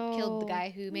since and it killed the No. guy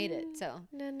who made it. So,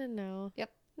 No.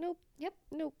 Yep. Nope. Yep.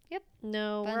 Nope. Yep.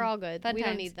 No, Fun- we're all good. fun We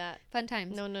don't times. need that. fun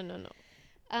times. No.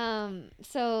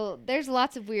 So there's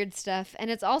lots of weird stuff. And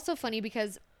it's also funny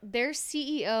because their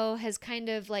CEO has kind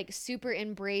of like super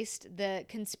embraced the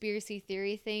conspiracy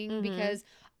theory thing because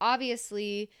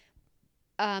obviously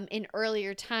in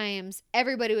earlier times,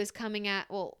 everybody was coming at,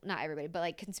 well, not everybody, but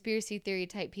like conspiracy theory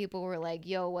type people were like,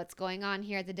 yo, what's going on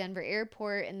here at the Denver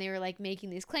airport? And they were like making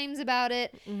these claims about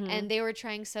it. And they were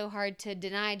trying so hard to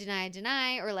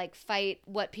deny, or like fight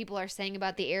what people are saying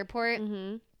about the airport.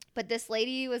 But this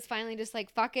lady was finally just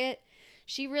like, fuck it.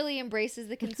 She really embraces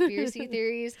the conspiracy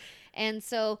theories. And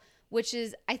so, which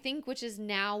is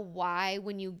now why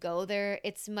when you go there,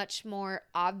 it's much more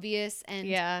obvious and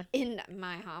Yeah. in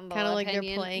my humble Kinda like they're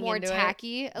opinion, playing more into it.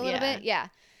 tacky a little Yeah. bit. Yeah.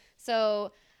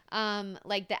 So,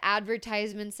 like the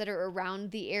advertisements that are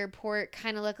around the airport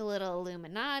kind of look a little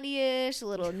Illuminati-ish, a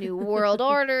little New World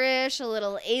Order-ish, a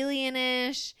little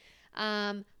alien-ish.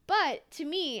 But to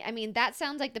me, I mean, that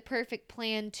sounds like the perfect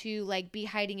plan to like be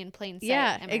hiding in plain sight.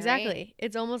 Yeah, Am I exactly. right?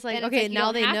 It's almost like, Then it's okay, like you now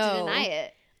don't they have know. to deny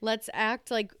it. Let's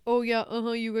act like, oh yeah,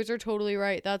 you guys are totally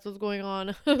right. That's what's going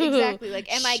on. Exactly. Like,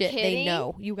 am I Shit, kidding? They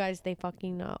know. You guys, they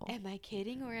fucking know. Am I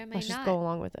kidding or am Let's I just not? go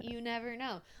along with it. You never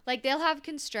know. Like they'll have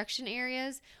construction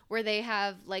areas where they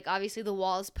have like obviously the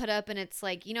walls put up and it's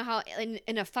like, you know how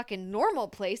in a fucking normal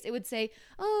place it would say,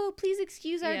 oh, please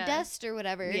excuse our Yeah. dust or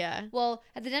whatever. Yeah. Well,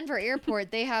 at the Denver airport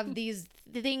they have these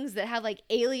things that have like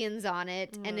aliens on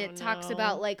it and Oh, it talks no.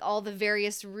 about like all the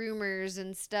various rumors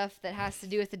and stuff that has to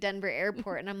do with the Denver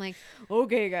airport. And I'm like,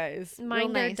 okay guys. real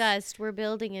Mind our nice. dust. We're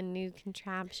building a new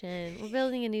contraption. We're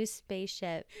building a new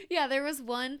spaceship. Yeah, there was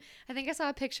one. I think I saw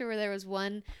a picture where there was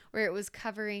one where it was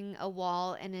covering a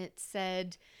wall and it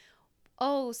said,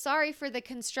 "Oh, sorry for the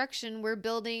construction. We're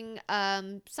building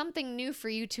something new for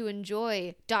you to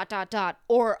enjoy. ...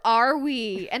 Or are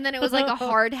we?" And then it was like a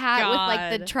hard hat with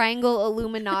like the God. triangle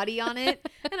Illuminati on it.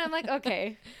 And I'm like,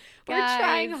 okay, we're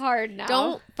trying Guys, hard now.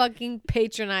 Don't fucking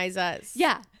patronize us.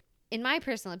 Yeah. In my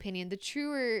personal opinion, the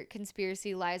truer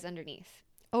conspiracy lies underneath.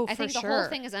 Oh, I think the whole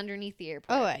thing is underneath the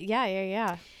airport. Oh,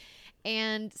 yeah.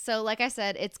 And so, like I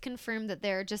said, it's confirmed that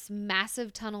there are just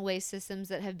massive tunnelway systems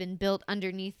that have been built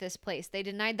underneath this place. They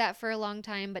denied that for a long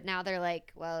time, but now they're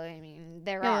like, well, I mean,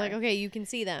 there Yeah, are. like, okay, you can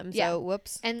see them. Yeah. So,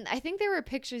 whoops. And I think there were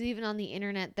pictures even on the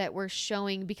internet that were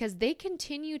showing because they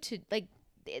continue to, like,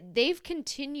 they've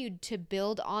continued to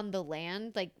build on the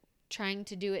land, like, trying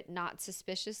to do it not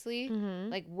suspiciously,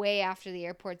 like, way after the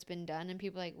airport's been done. And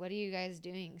people are like, what are you guys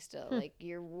doing still? Like,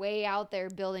 you're way out there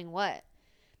building what?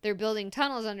 They're building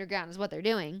tunnels underground is what they're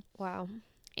doing. Wow.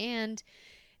 And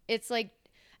it's like,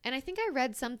 and I think I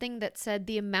read something that said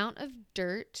the amount of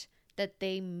dirt that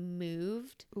they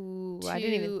moved. Ooh, I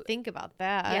didn't even to- think about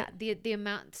that. Yeah, the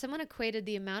amount, someone equated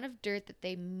the amount of dirt that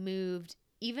they moved,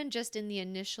 even just in the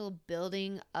initial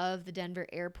building of the Denver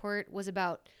airport, was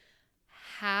about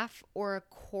half or a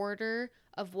quarter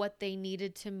of what they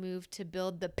needed to move to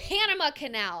build the Panama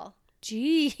Canal.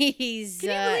 Jesus. Can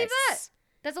you believe that?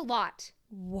 That's a lot.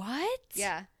 What?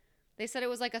 Yeah. They said it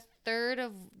was like a third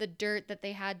of the dirt that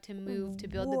they had to move to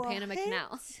build the Panama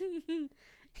Canal.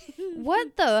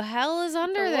 What the hell is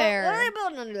under there? What are they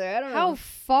building under there? I don't How know.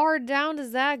 far down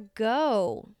does that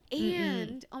go?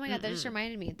 And, oh my God, that just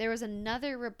reminded me. There was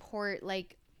another report,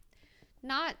 like,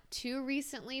 not too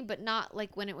recently, but not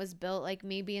like when it was built, like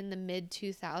maybe in the mid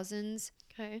 2000s.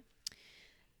 Okay.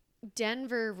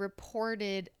 Denver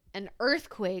reported an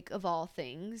earthquake of all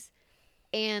things.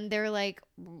 And they're like,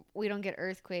 we don't get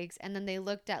earthquakes. And then they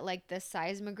looked at like the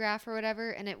seismograph or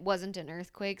whatever, and it wasn't an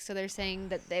earthquake. So they're saying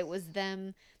that it was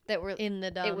them that were In the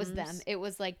dumbs. It was them. It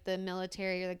was like the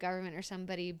military or the government or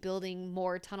somebody building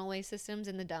more tunnelway systems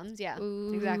in the dumbs. Yeah,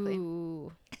 exactly.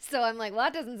 Ooh. So I'm like, well,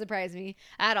 that doesn't surprise me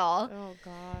at all. Oh,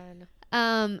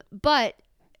 God. But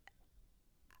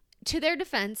to their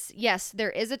defense, yes,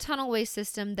 there is a tunnelway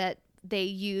system that they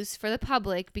use for the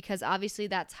public because obviously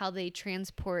that's how they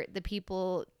transport the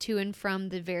people to and from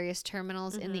the various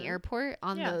terminals in the airport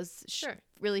on those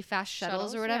really fast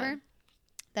shuttles or whatever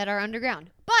that are underground.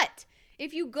 But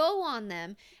if you go on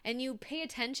them and you pay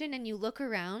attention and you look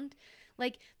around,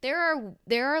 like there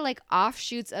are like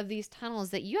offshoots of these tunnels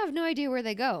that you have no idea where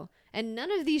they go. And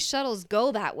none of these shuttles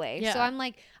go that way. Yeah. So I'm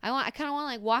like, I kind of want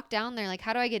to like walk down there. Like,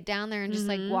 how do I get down there and just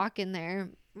like walk in there?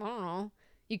 I don't know.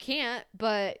 You can't,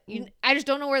 but I just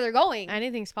don't know where they're going.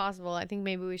 Anything's possible. I think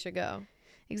maybe we should go.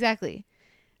 Exactly.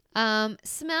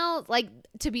 Smell, like,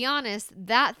 to be honest,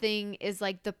 that thing is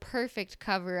like the perfect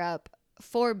cover up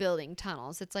for building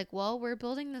tunnels. It's like, well, we're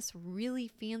building this really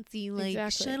fancy like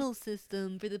shuttle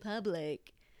system for the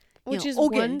public. Which is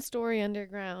one story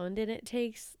underground, and it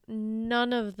takes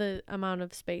none of the amount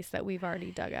of space that we've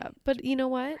already dug up. But you know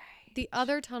what? Right. The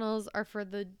other tunnels are for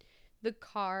the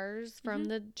cars from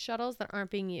the shuttles that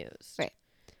aren't being used. Right.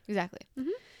 Exactly.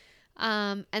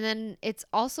 And then it's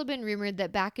also been rumored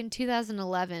that back in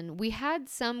 2011, we had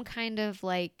some kind of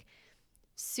like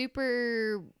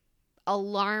super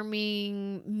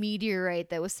alarming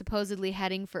meteorite that was supposedly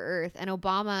heading for Earth, and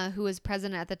Obama, who was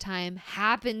president at the time,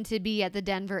 happened to be at the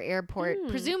Denver airport,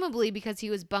 presumably because he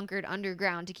was bunkered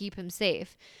underground to keep him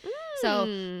safe. So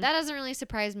that doesn't really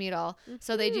surprise me at all.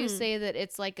 So they do say that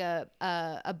it's like a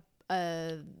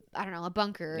I don't know, a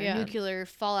bunker, a nuclear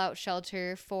fallout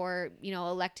shelter for, you know,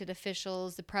 elected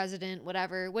officials, the president,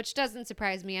 whatever, which doesn't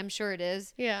surprise me. I'm sure it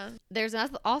is. Yeah. There's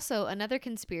also another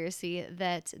conspiracy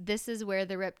that this is where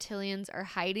the reptilians are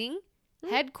hiding,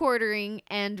 headquartering,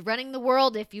 and running the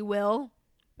world, if you will.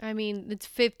 I mean, it's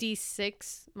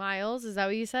 56 miles. Is that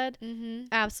what you said? Mm-hmm.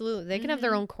 Absolutely. They can have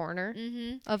their own corner.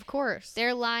 Mm-hmm. Of course.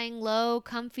 They're lying low,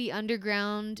 comfy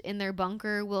underground in their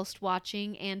bunker whilst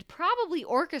watching and probably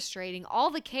orchestrating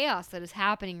all the chaos that is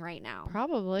happening right now.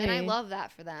 Probably. And I love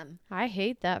that for them. I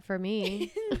hate that for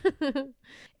me.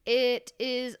 It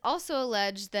is also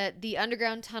alleged that the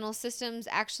underground tunnel systems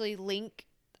actually link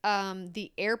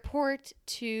the airport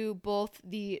to both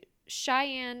the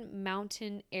Cheyenne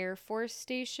Mountain Air Force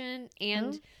Station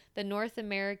and the North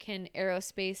American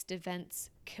Aerospace Defense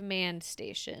Command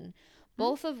Station,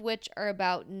 both of which are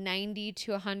about 90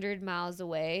 to 100 miles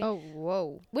away. Oh,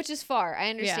 whoa. Which is far,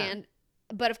 I understand.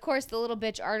 Yeah. But of course, the little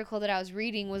bitch article that I was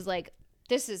reading was like,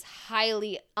 this is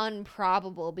highly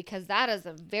improbable because that is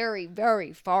a very,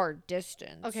 very far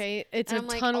distance. Okay, it's a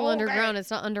tunnel underground.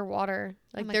 It's not underwater.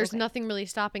 Like, there's nothing really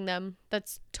stopping them.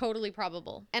 That's totally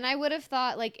probable. And I would have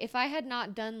thought, like, if I had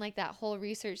not done, like, that whole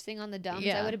research thing on the dumps,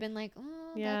 I would have been like,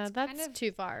 oh, that's kind of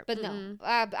too far. But no,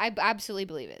 I absolutely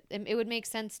believe it. It would make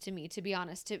sense to me, to be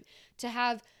honest, to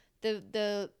have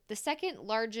the second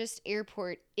largest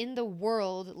airport in the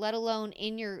world, let alone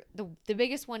in the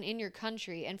biggest one in your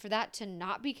country, and for that to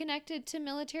not be connected to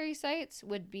military sites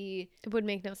would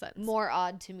make no sense. More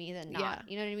odd to me than not. Yeah.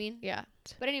 You know what I mean? Yeah.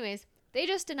 But anyways, they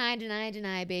just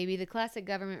deny, baby. The classic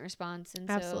government response. And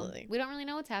absolutely. So we don't really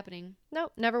know what's happening.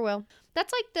 Nope, never will.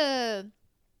 That's like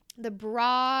the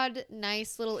broad,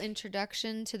 nice little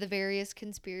introduction to the various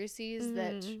conspiracies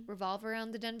that revolve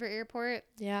around the Denver airport.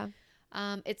 Yeah.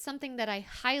 It's something that I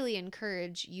highly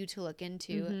encourage you to look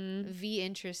into.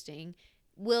 Interesting.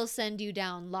 Will send you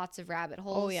down lots of rabbit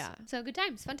holes. Oh, yeah. So good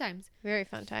times, fun times. Very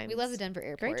fun times. We love the Denver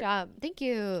airport. Great job. Thank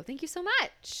you. Thank you so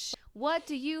much. What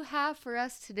do you have for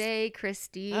us today,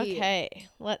 Christy? Okay,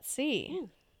 let's see.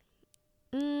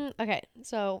 Okay,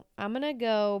 so I'm going to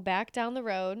go back down the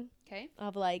road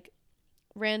of like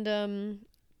random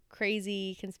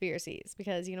crazy conspiracies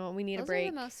because you know what, we need a break. Those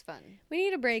are the most fun. We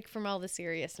need a break from all the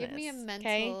seriousness. Give me a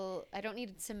mental I don't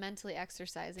need to mentally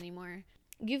exercise anymore.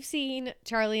 You've seen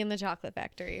Charlie and the Chocolate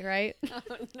Factory, right? Oh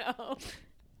no.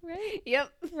 Right?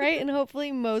 Yep. Right? And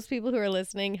hopefully most people who are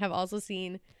listening have also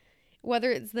seen,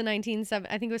 whether it's the I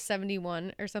think it was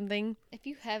 71 or something. If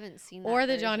you haven't seen that or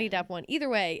the Johnny Depp one. Either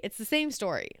way, it's the same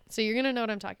story. So you're going to know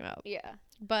what I'm talking about. Yeah.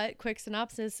 But quick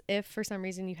synopsis, if for some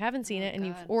reason you haven't seen it and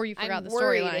you forgot the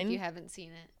storyline. storyline. If you haven't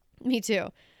seen it. Me too.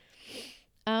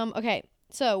 Okay.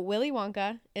 So Willy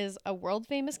Wonka is a world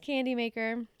famous candy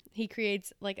maker. He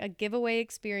creates like a giveaway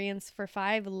experience for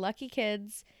 5 lucky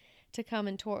kids to come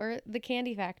and tour the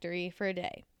candy factory for a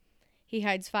day. He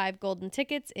hides 5 golden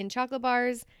tickets in chocolate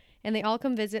bars, and they all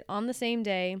come visit on the same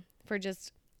day for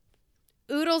just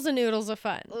oodles and noodles of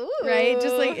fun. Ooh. Right?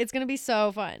 Just like, it's going to be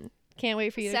so fun. Can't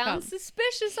wait for you to come. Sounds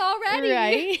suspicious already.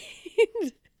 Right?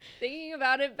 Thinking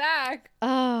about it back.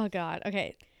 Oh, God.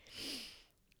 Okay.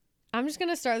 I'm just going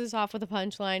to start this off with a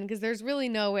punchline because there's really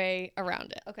no way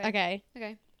around it. Okay.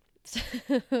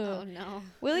 Oh no.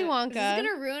 Willy Wonka. Is this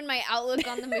gonna ruin my outlook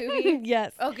on the movie?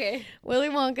 Yes. Okay. Willy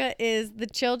Wonka is the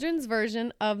children's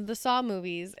version of the Saw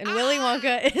movies, and Willy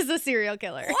Wonka is a serial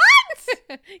killer.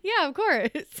 What? Yeah, of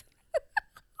course.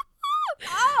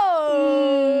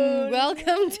 Oh.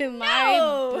 Welcome to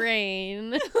my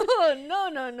brain. Oh,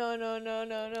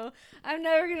 no. I'm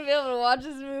never gonna be able to watch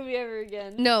this movie ever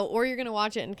again. No, or you're gonna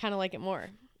watch it and kind of like it more,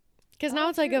 because now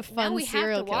it's like a fun now we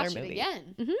serial have to killer watch movie. it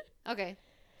again. Mhm. Okay.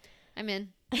 I'm in.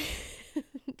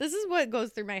 This is what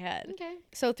goes through my head. Okay.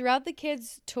 So throughout the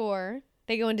kids' tour,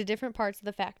 they go into different parts of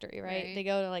the factory, right? Right. They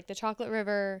go to like the Chocolate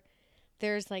River.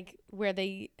 There's like where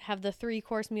they have the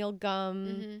 3-course meal gum,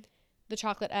 Mm-hmm. the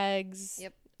chocolate eggs,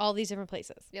 Yep. all these different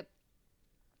places. Yep.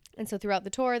 And so throughout the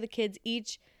tour, the kids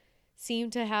each seem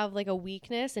to have like a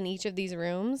weakness in each of these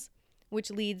rooms,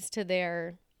 which leads to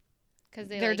their Because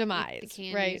they their like, eat demise, the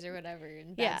candies right? or whatever,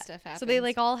 and bad stuff happens. So they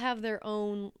like all have their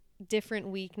own different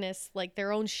weakness, like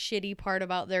their own shitty part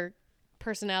about their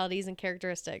personalities and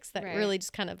characteristics that Right. really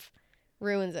just kind of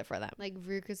ruins it for them. like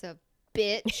Veruca's a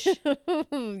bitch,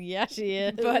 Yeah, she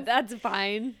is. but that's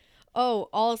fine. Oh,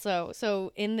 also,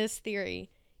 so in this theory,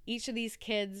 each of these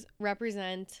kids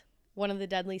represent one of the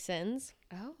deadly sins.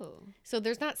 Oh. So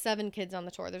there's not 7 kids on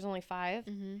the tour. There's only 5.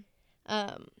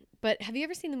 Mm-hmm. But have you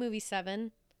ever seen the movie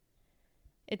Seven?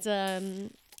 It's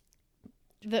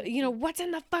what's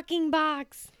in the fucking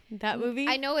box? That movie?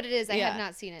 I know what it is. I Yeah. have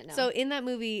not seen it. No. So in that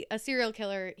movie, a serial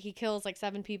killer, he kills like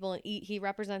 7 people, and he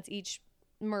represents each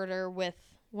murder with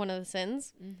one of the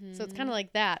sins. mm-hmm. So it's kind of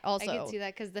like that also. I can see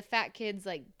that because the fat kid's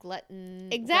like gluttony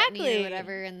Exactly. or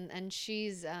whatever, and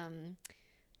she's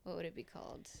what would it be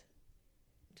called?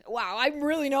 Wow, I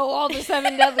really know all the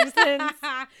 7 deadly sins.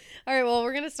 All right, well,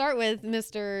 we're going to start with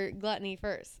Mr. Gluttony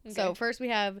first. So Okay. first we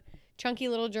have chunky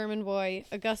little German boy,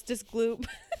 Augustus Gloop.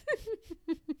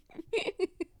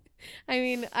 I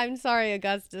mean, I'm sorry,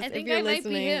 Augustus, I if think you're I might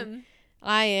listening. be him.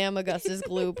 I am Augustus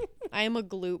Gloop. I am a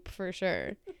Gloop for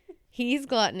sure. He's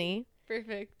Gluttony.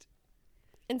 Perfect.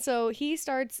 And so he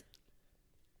starts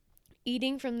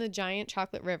eating from the giant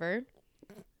chocolate river.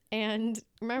 And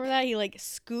remember that? He like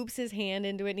scoops his hand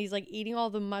into it and he's like eating all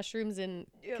the mushrooms and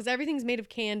because everything's made of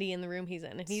candy in the room he's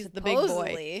in. And he's the big boy.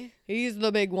 Supposedly. He's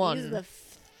the big one. He's the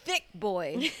thick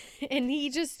boy. And he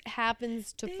just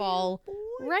happens to fall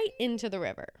right into the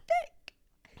river.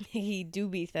 He do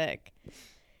be thick.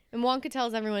 And Wonka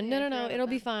tells everyone, Yeah, I no, forgot it'll about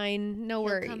be that. fine. No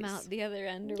worries. He'll come out the other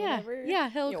end or Yeah, whatever. yeah,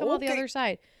 he'll Yeah, come out the okay. other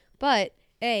side. But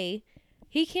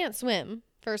he can't swim,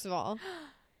 first of all.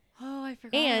 Oh, I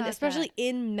forgot. And about especially that.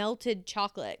 in melted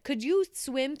chocolate. Could you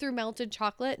swim through melted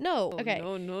chocolate? No. Oh, Okay.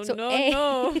 No, So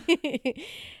no.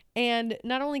 And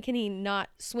not only can he not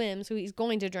swim, so he's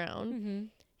going to drown. Mm-hmm.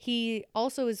 He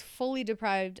also is fully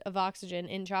deprived of oxygen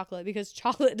in chocolate because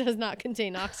chocolate does not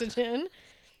contain oxygen.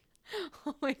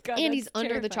 Oh my god. And he's that's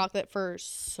under the terrifying. chocolate for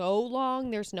so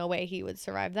long, there's no way he would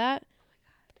survive that.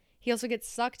 He also gets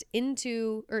sucked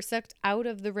out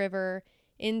of the river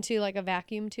into like a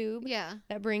vacuum tube Yeah.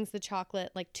 that brings the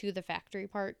chocolate like to the factory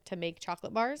part to make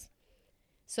chocolate bars.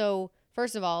 So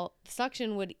first of all,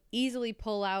 suction would easily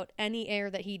pull out any air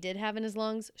that he did have in his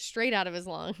lungs straight out of his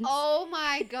lungs. Oh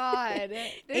my god.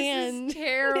 This And is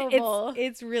terrible.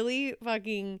 It's really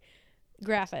fucking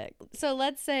graphic. So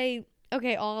let's say,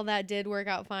 okay, all of that did work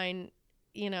out fine.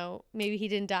 You know, maybe he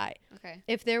didn't die. Okay.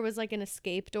 If there was like an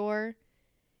escape door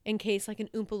in case like an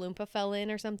Oompa Loompa fell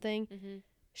in or something, Mm-hmm.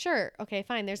 sure, okay,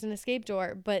 fine, there's an escape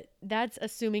door. But that's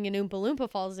assuming an Oompa Loompa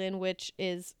falls in, which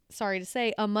is, sorry to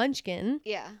say, a munchkin.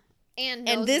 Yeah. And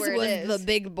And knows this where it was is. the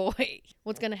big boy.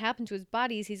 What's going to happen to his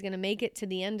body is he's going to make it to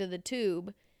the end of the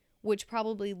tube, which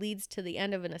probably leads to the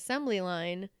end of an assembly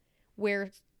line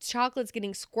where chocolate's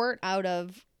getting squirt out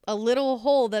of a little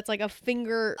hole that's like a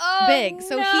finger Oh, big.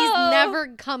 So he's no. never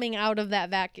coming out of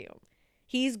that vacuum.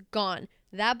 He's gone.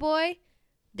 That boy,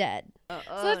 dead. So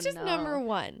that's just number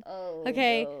 1. Oh,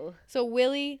 Okay. no. So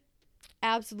Willie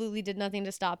absolutely did nothing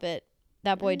to stop it.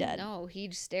 That boy dead. No, he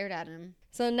just stared at him.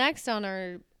 So next on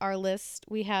our list,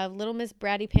 we have Little Miss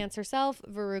Bratty Pants herself,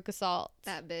 Veruca Salt.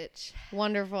 That bitch.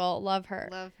 Wonderful. Love her.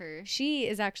 Love her. She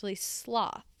is actually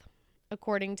sloth,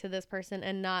 according to this person,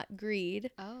 and not greed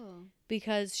Oh.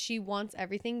 because she wants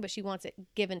everything, but she wants it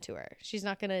given to her. She's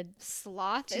not going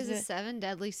Sloth She's is a a- 7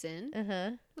 deadly sin? to,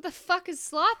 uh-huh. What the fuck is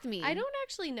sloth mean? I don't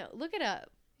actually know. Look it up.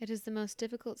 It is the most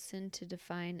difficult sin to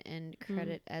define and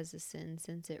credit as a sin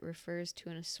since it refers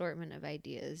to an assortment of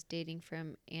ideas dating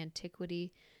from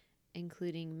antiquity,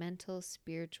 including mental,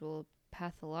 spiritual,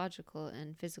 pathological,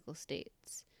 and physical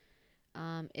states.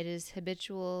 It is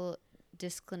habitual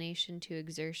disinclination to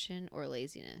exertion or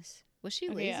laziness. Was she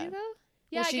Okay, lazy yeah. though?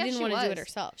 Well, she I guess didn't want to do it was.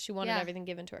 herself. She wanted Yeah. everything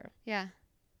given to her. Yeah.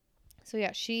 So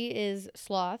yeah, she is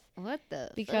Sloth What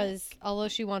the because although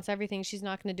she wants everything, she's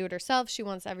not going to do it herself. She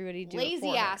wants everybody to do it lazy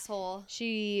for her. asshole.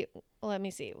 Let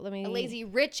me see. A lazy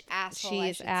rich asshole. I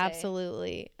She's should say.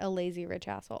 absolutely a lazy rich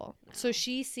asshole. No. So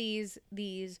she sees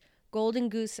these golden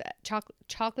goose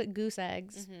chocolate goose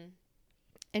eggs,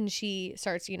 and she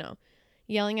starts,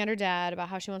 yelling at her dad about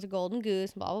how she wants a golden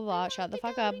goose. Blah blah blah. Shut the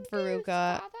fuck up,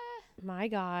 Veruca. My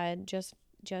God, just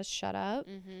shut up.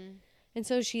 And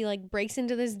so she like breaks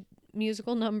into this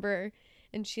musical number,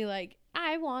 and she like,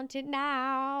 I want it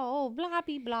now. Blah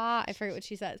blah blah. I forget what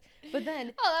she says, but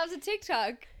then Oh, that was a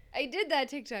TikTok. I did that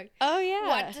TikTok. oh yeah.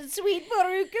 What did sweet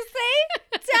Veruca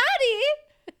say?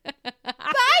 Daddy,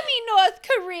 buy me North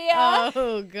Korea.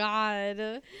 Oh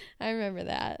God, I remember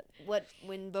that. What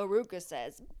when Veruca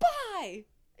says buy?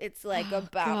 It's like a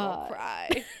battle God.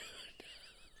 cry.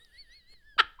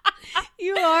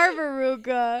 You are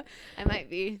Veruca. I might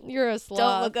be. You're a sloth.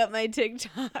 Don't look up my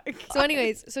TikTok. So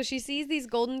anyways, so she sees these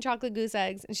golden chocolate goose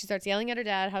eggs, and she starts yelling at her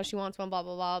dad how she wants one, blah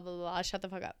blah blah blah blah. Shut the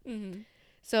fuck up.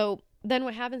 So then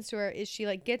what happens to her is she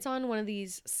like gets on one of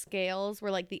these scales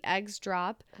where like the eggs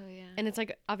drop, Oh yeah. and it's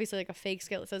like obviously like a fake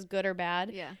scale that says good or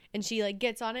bad. Yeah. And she like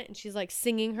gets on it, and she's like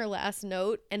singing her last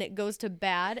note, and it goes to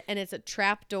bad, and it's a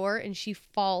trap door, and she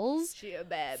falls She a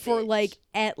bad for bitch. like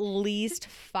at least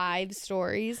 5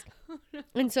 stories.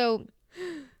 And so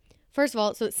first of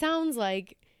all, so it sounds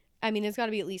like, I mean, it's got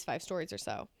to be at least 5 stories or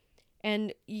so.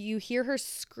 And you hear her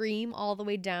scream all the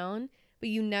way down, but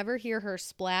you never hear her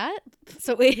splat.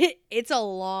 So it's a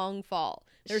long fall.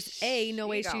 There's no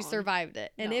way she gone. survived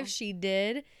it. And No. if she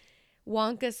did,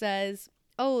 Wonka says,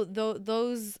 oh,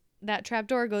 that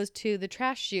trapdoor goes to the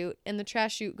trash chute, and the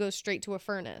trash chute goes straight to a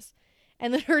furnace.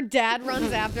 And then her dad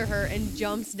runs after her and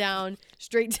jumps down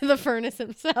straight to the furnace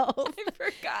himself. I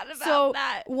forgot about So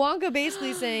that. Wonka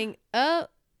basically saying,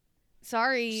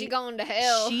 sorry. She going to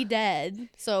hell. She dead.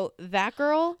 So that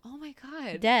girl, Oh my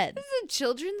god. dead. This is a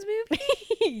children's movie?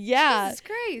 Yeah. Jesus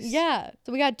Christ. Yeah.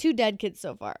 So we got 2 dead kids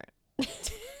so far.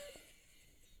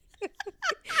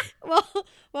 Well,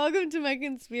 welcome to my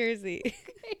conspiracy.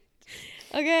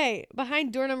 Okay,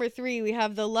 behind door number 3, we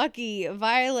have the lucky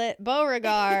Violet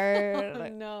Beauregard. Oh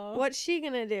no. What's she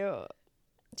gonna do?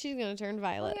 She's gonna turn Oh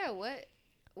violet. yeah,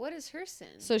 what is her sin?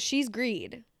 So she's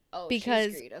greed oh,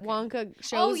 because she's greed. Okay. Wonka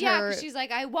shows Oh yeah, her. 'cause she's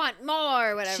like, I want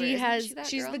more, whatever. She Isn't has. she that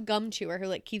She's girl? the gum chewer who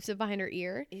like keeps it behind her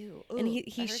ear, Ew. and Ooh, he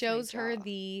that hurts my shows her jaw.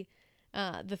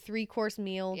 the 3-course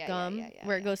meal Yeah, gum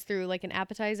where it yeah. goes through like an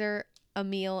appetizer, a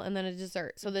meal, and then a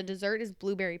dessert. So the dessert is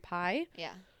blueberry pie.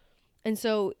 Yeah. And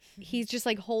so he's just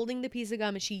like holding the piece of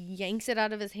gum, and she yanks it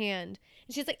out of his hand.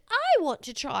 And she's like, I want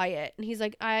to try it. And he's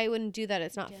like, I wouldn't do that.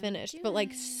 It's not Don't finished. do But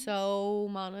like it. so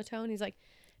monotone. He's like,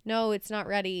 no, it's not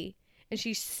ready. And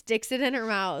she sticks it in her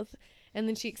mouth. And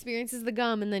then she experiences the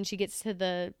gum, and then she gets to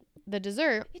the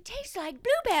dessert. It tastes like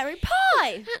blueberry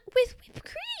pie. With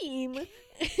whipped cream.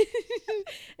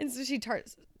 And so she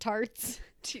tarts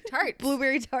She tarts.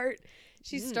 blueberry tart.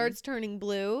 She starts turning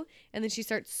blue, and then she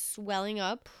starts swelling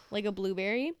up like a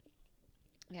blueberry.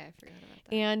 Yeah, I forgot about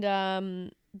that.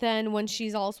 And then when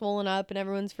she's all swollen up and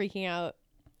everyone's freaking out,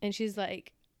 and she's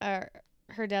like, her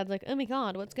dad's like, oh my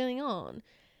God, what's going on?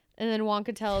 And then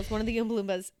Wonka tells one of the Oompa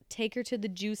Loompas, take her to the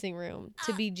juicing room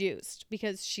to be juiced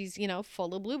because she's,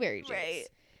 full of blueberry juice.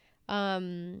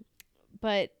 Right.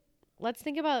 But let's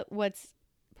think about what's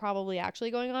probably actually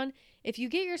going on. If you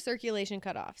get your circulation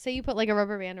cut off, say you put like a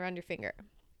rubber band around your finger,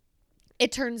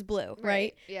 it turns blue,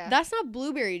 right? Yeah. That's not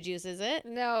blueberry juice, is it?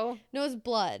 no. No, it's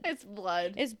blood. It's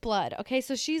blood. It's blood. Okay,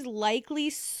 so she's likely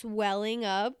swelling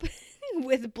up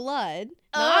with blood,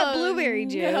 not blueberry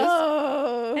juice.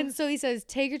 No. And so he says,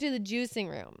 take her to the juicing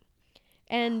room.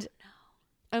 And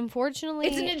unfortunately,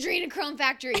 It's an adrenochrome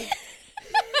factory.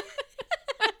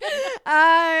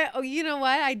 you know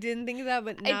what? I didn't think of that,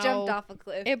 but now I jumped off a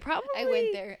cliff. It probably I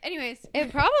went there. Anyways.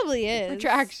 It probably is.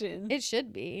 Retraction. It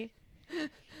should be.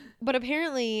 But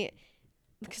apparently,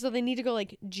 so they need to go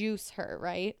like juice her,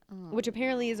 right? Which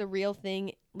apparently is a real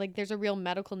thing. Like there's a real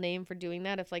medical name for doing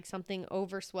that if like something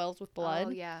overswells with blood.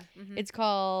 Oh, yeah. Mhm. It's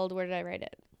called, where did I write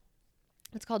it?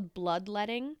 It's called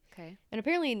bloodletting. Okay. And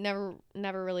apparently it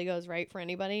never really goes right for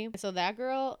anybody. So that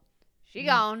girl, She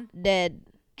gone. dead.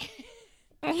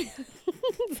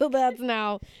 So that's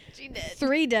now She did.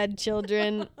 3 dead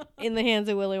children in the hands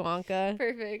of Willy Wonka.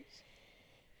 Perfect.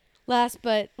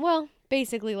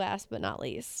 Basically last but not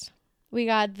least, we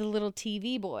got the little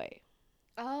TV boy.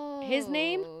 Oh. His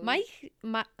name, Mike.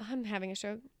 I'm having a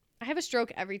stroke. I have a stroke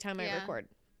every time I Yeah. record.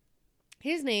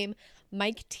 His name,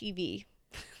 Mike TV.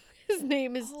 His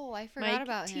name is Oh, I forgot Mike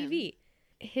about him. TV.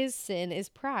 His sin is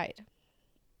pride.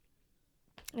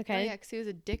 Okay. Oh, yeah, because he was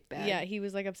a dickbag. Yeah, he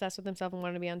was like obsessed with himself and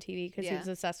wanted to be on TV because he Yeah. was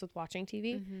obsessed with watching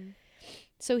TV. Mm-hmm.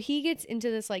 So he gets into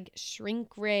this like shrink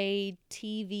ray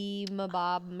TV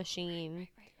mabob machine.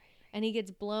 Right. And he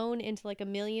gets blown into like a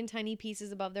million tiny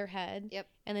pieces above their head. Yep.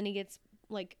 And then he gets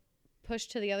like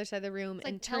pushed to the other side of the room It's,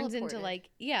 and like, turns into teleported. like,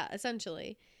 yeah,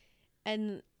 essentially.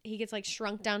 And he gets like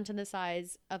shrunk down to the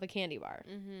size of a candy bar.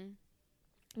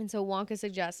 Mm-hmm. And so Wonka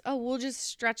suggests, oh, we'll just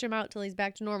stretch him out till he's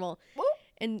back to normal. Whoop.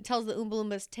 And tells the Oompa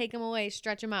Loompas, take him away,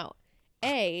 stretch him out.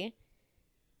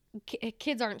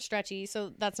 Kids aren't stretchy,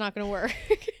 so that's not going to work.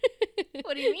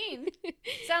 What do you mean?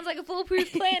 Sounds like a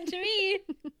foolproof plan to me.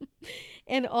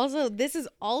 And also, this is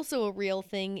also a real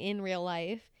thing in real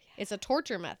life. It's a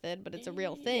torture method, but it's a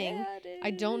real thing. Yeah, it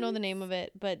I don't know the is. name of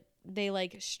it, but they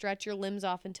like stretch your limbs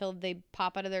off until they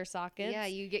pop out of their sockets. Yeah,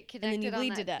 you get then connected you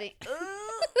bleed on to that death.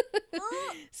 thing.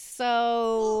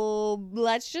 So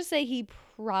let's just say he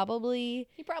probably,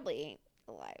 He probably ain't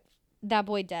alive. that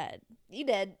boy dead. He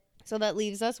dead. So that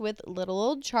leaves us with little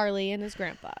old Charlie and his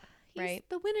grandpa, He's right?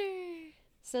 the winner.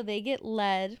 So they get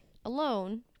led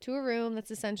alone to a room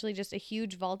that's essentially just a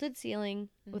huge vaulted ceiling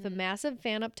with a Mhm. massive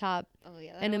fan up top Oh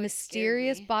yeah, that and a always scared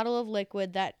mysterious me. bottle of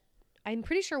liquid that I'm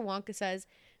pretty sure Wonka says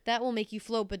that will make you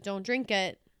float, but don't drink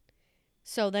it.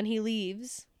 So then he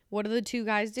leaves. What do the two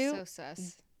guys do? So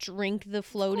sus. Drink the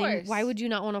floating. course. Why would you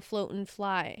not want to float and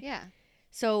fly? Yeah.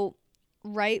 So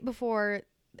right before,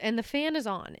 and the fan is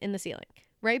on in the ceiling.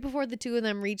 Right before the two of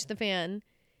them reach the fan,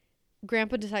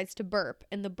 Grandpa decides to burp,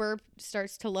 and the burp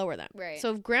starts to lower them. Right.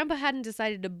 So if Grandpa hadn't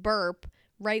decided to burp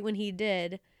right when he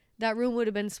did, that room would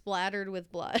have been splattered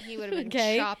with blood. He would have been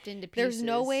Okay? chopped into pieces. There's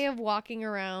no way of walking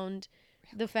around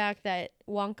the fact that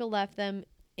Wonka left them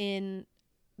in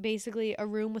basically a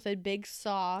room with a big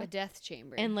saw a death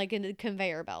chamber. and like a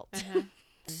conveyor belt. Uh-huh.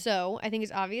 So I think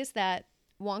it's obvious that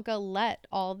Wonka let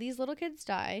all these little kids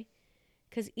die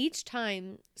because each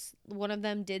time one of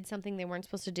them did something they weren't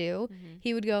supposed to do, Mhm.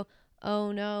 he would go,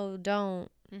 oh no, don't.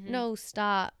 Mhm. No,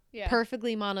 stop. Yeah.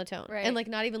 Perfectly monotone. Right. And like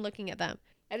not even looking at them.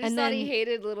 I just and thought he then-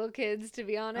 hated little kids, to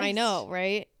be honest. I know,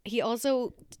 right? He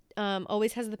also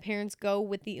always has the parents go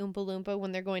with the Oompa Loompa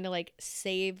when they're going to like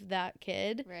save that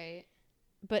kid, Right.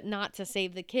 but not to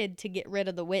save the kid, to get rid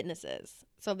of the witnesses.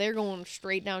 So they're going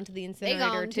straight down to the They incinerator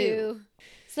gone too. too.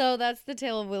 So that's the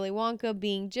tale of Willy Wonka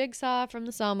being Jigsaw from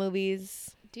the Saw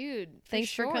movies. Dude,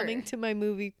 Thanks for coming to my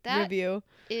movie That- review.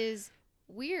 is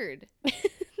weird.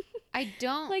 I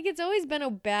don't Like, it's always been a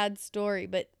bad story,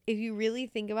 but if you really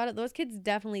think about it, those kids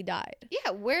definitely died.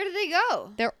 Yeah, where did they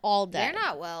go? They're all dead. They're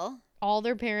not well. All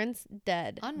their parents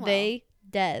dead. Unwell. They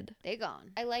dead. They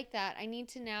gone. I like that. I need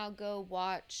to now go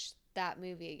watch that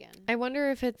movie again. I wonder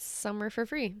if it's somewhere for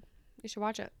free. You should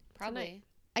watch it. Probably.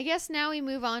 I guess now we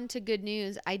move on to good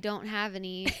news. I don't have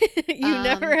any. You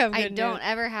never have good I don't news.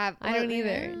 ever have. I don't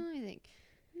either. Let me think.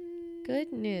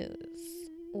 Good news.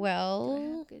 Do I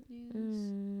Well, have good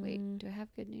news? Wait, do I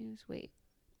have good news? Wait.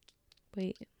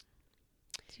 wait.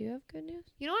 Do you have good news?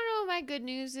 You don't know what my good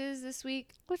news is this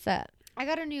week? What's that? I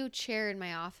got a new chair in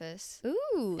my office.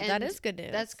 Ooh, that And is good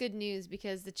news. That's good news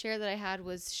because the chair that I had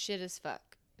was shit as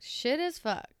fuck. Shit as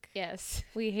fuck. Yes.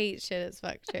 We hate shit as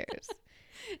fuck chairs.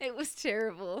 It was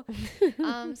terrible.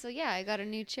 So yeah, I got a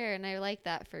new chair and I like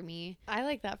that for me. I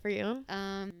like that for you.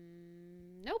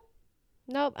 Nope.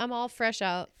 Nope, I'm all fresh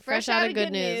out. Fresh out of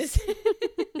good news.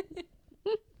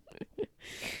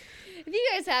 If you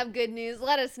guys have good news,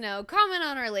 let us know. Comment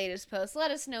on our latest post. Let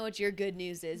us know what your good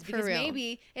news is For because real.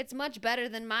 maybe it's much better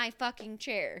than my fucking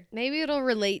chair. Maybe it'll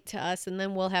relate to us and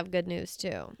then we'll have good news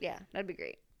too. Yeah, that'd be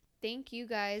great. Thank you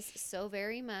guys so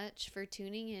very much for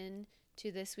tuning in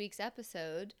to this week's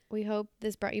episode. We hope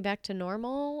this brought you back to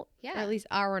normal. Yeah. Or at least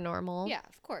our normal. Yeah,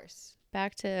 of course.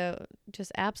 Back to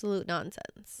just absolute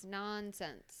nonsense.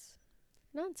 Nonsense.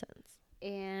 Nonsense.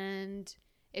 And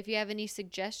if you have any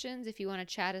suggestions, if you want to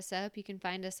chat us up, you can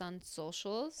find us on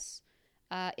socials.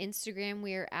 Instagram,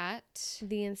 we are at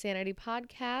The Insanity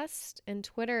Podcast and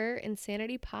Twitter,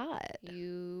 Insanity Pod.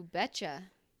 You Betcha.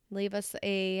 Leave us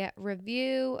a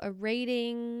review, a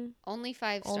rating. Only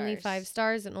 5 stars. Only 5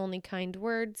 stars and only kind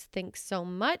words. Thanks so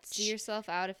much. See yourself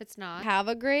out if it's not. Have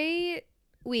a great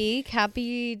week.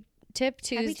 Happy Tip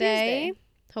Tuesday. Tuesday.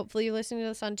 Hopefully you're listening to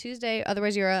this on Tuesday.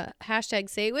 Otherwise, you're a hashtag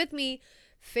say it with me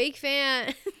fake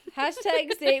fan.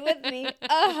 Hashtag stay with me.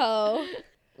 Oh.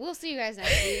 We'll see you guys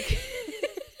next week.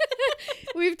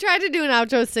 We've tried to do an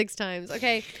outro 6 times.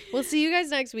 Okay. We'll see you guys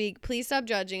next week. Please stop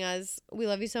judging us. We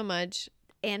love you so much.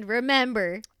 And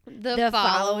remember, The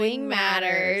following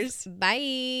matters.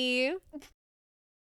 Bye.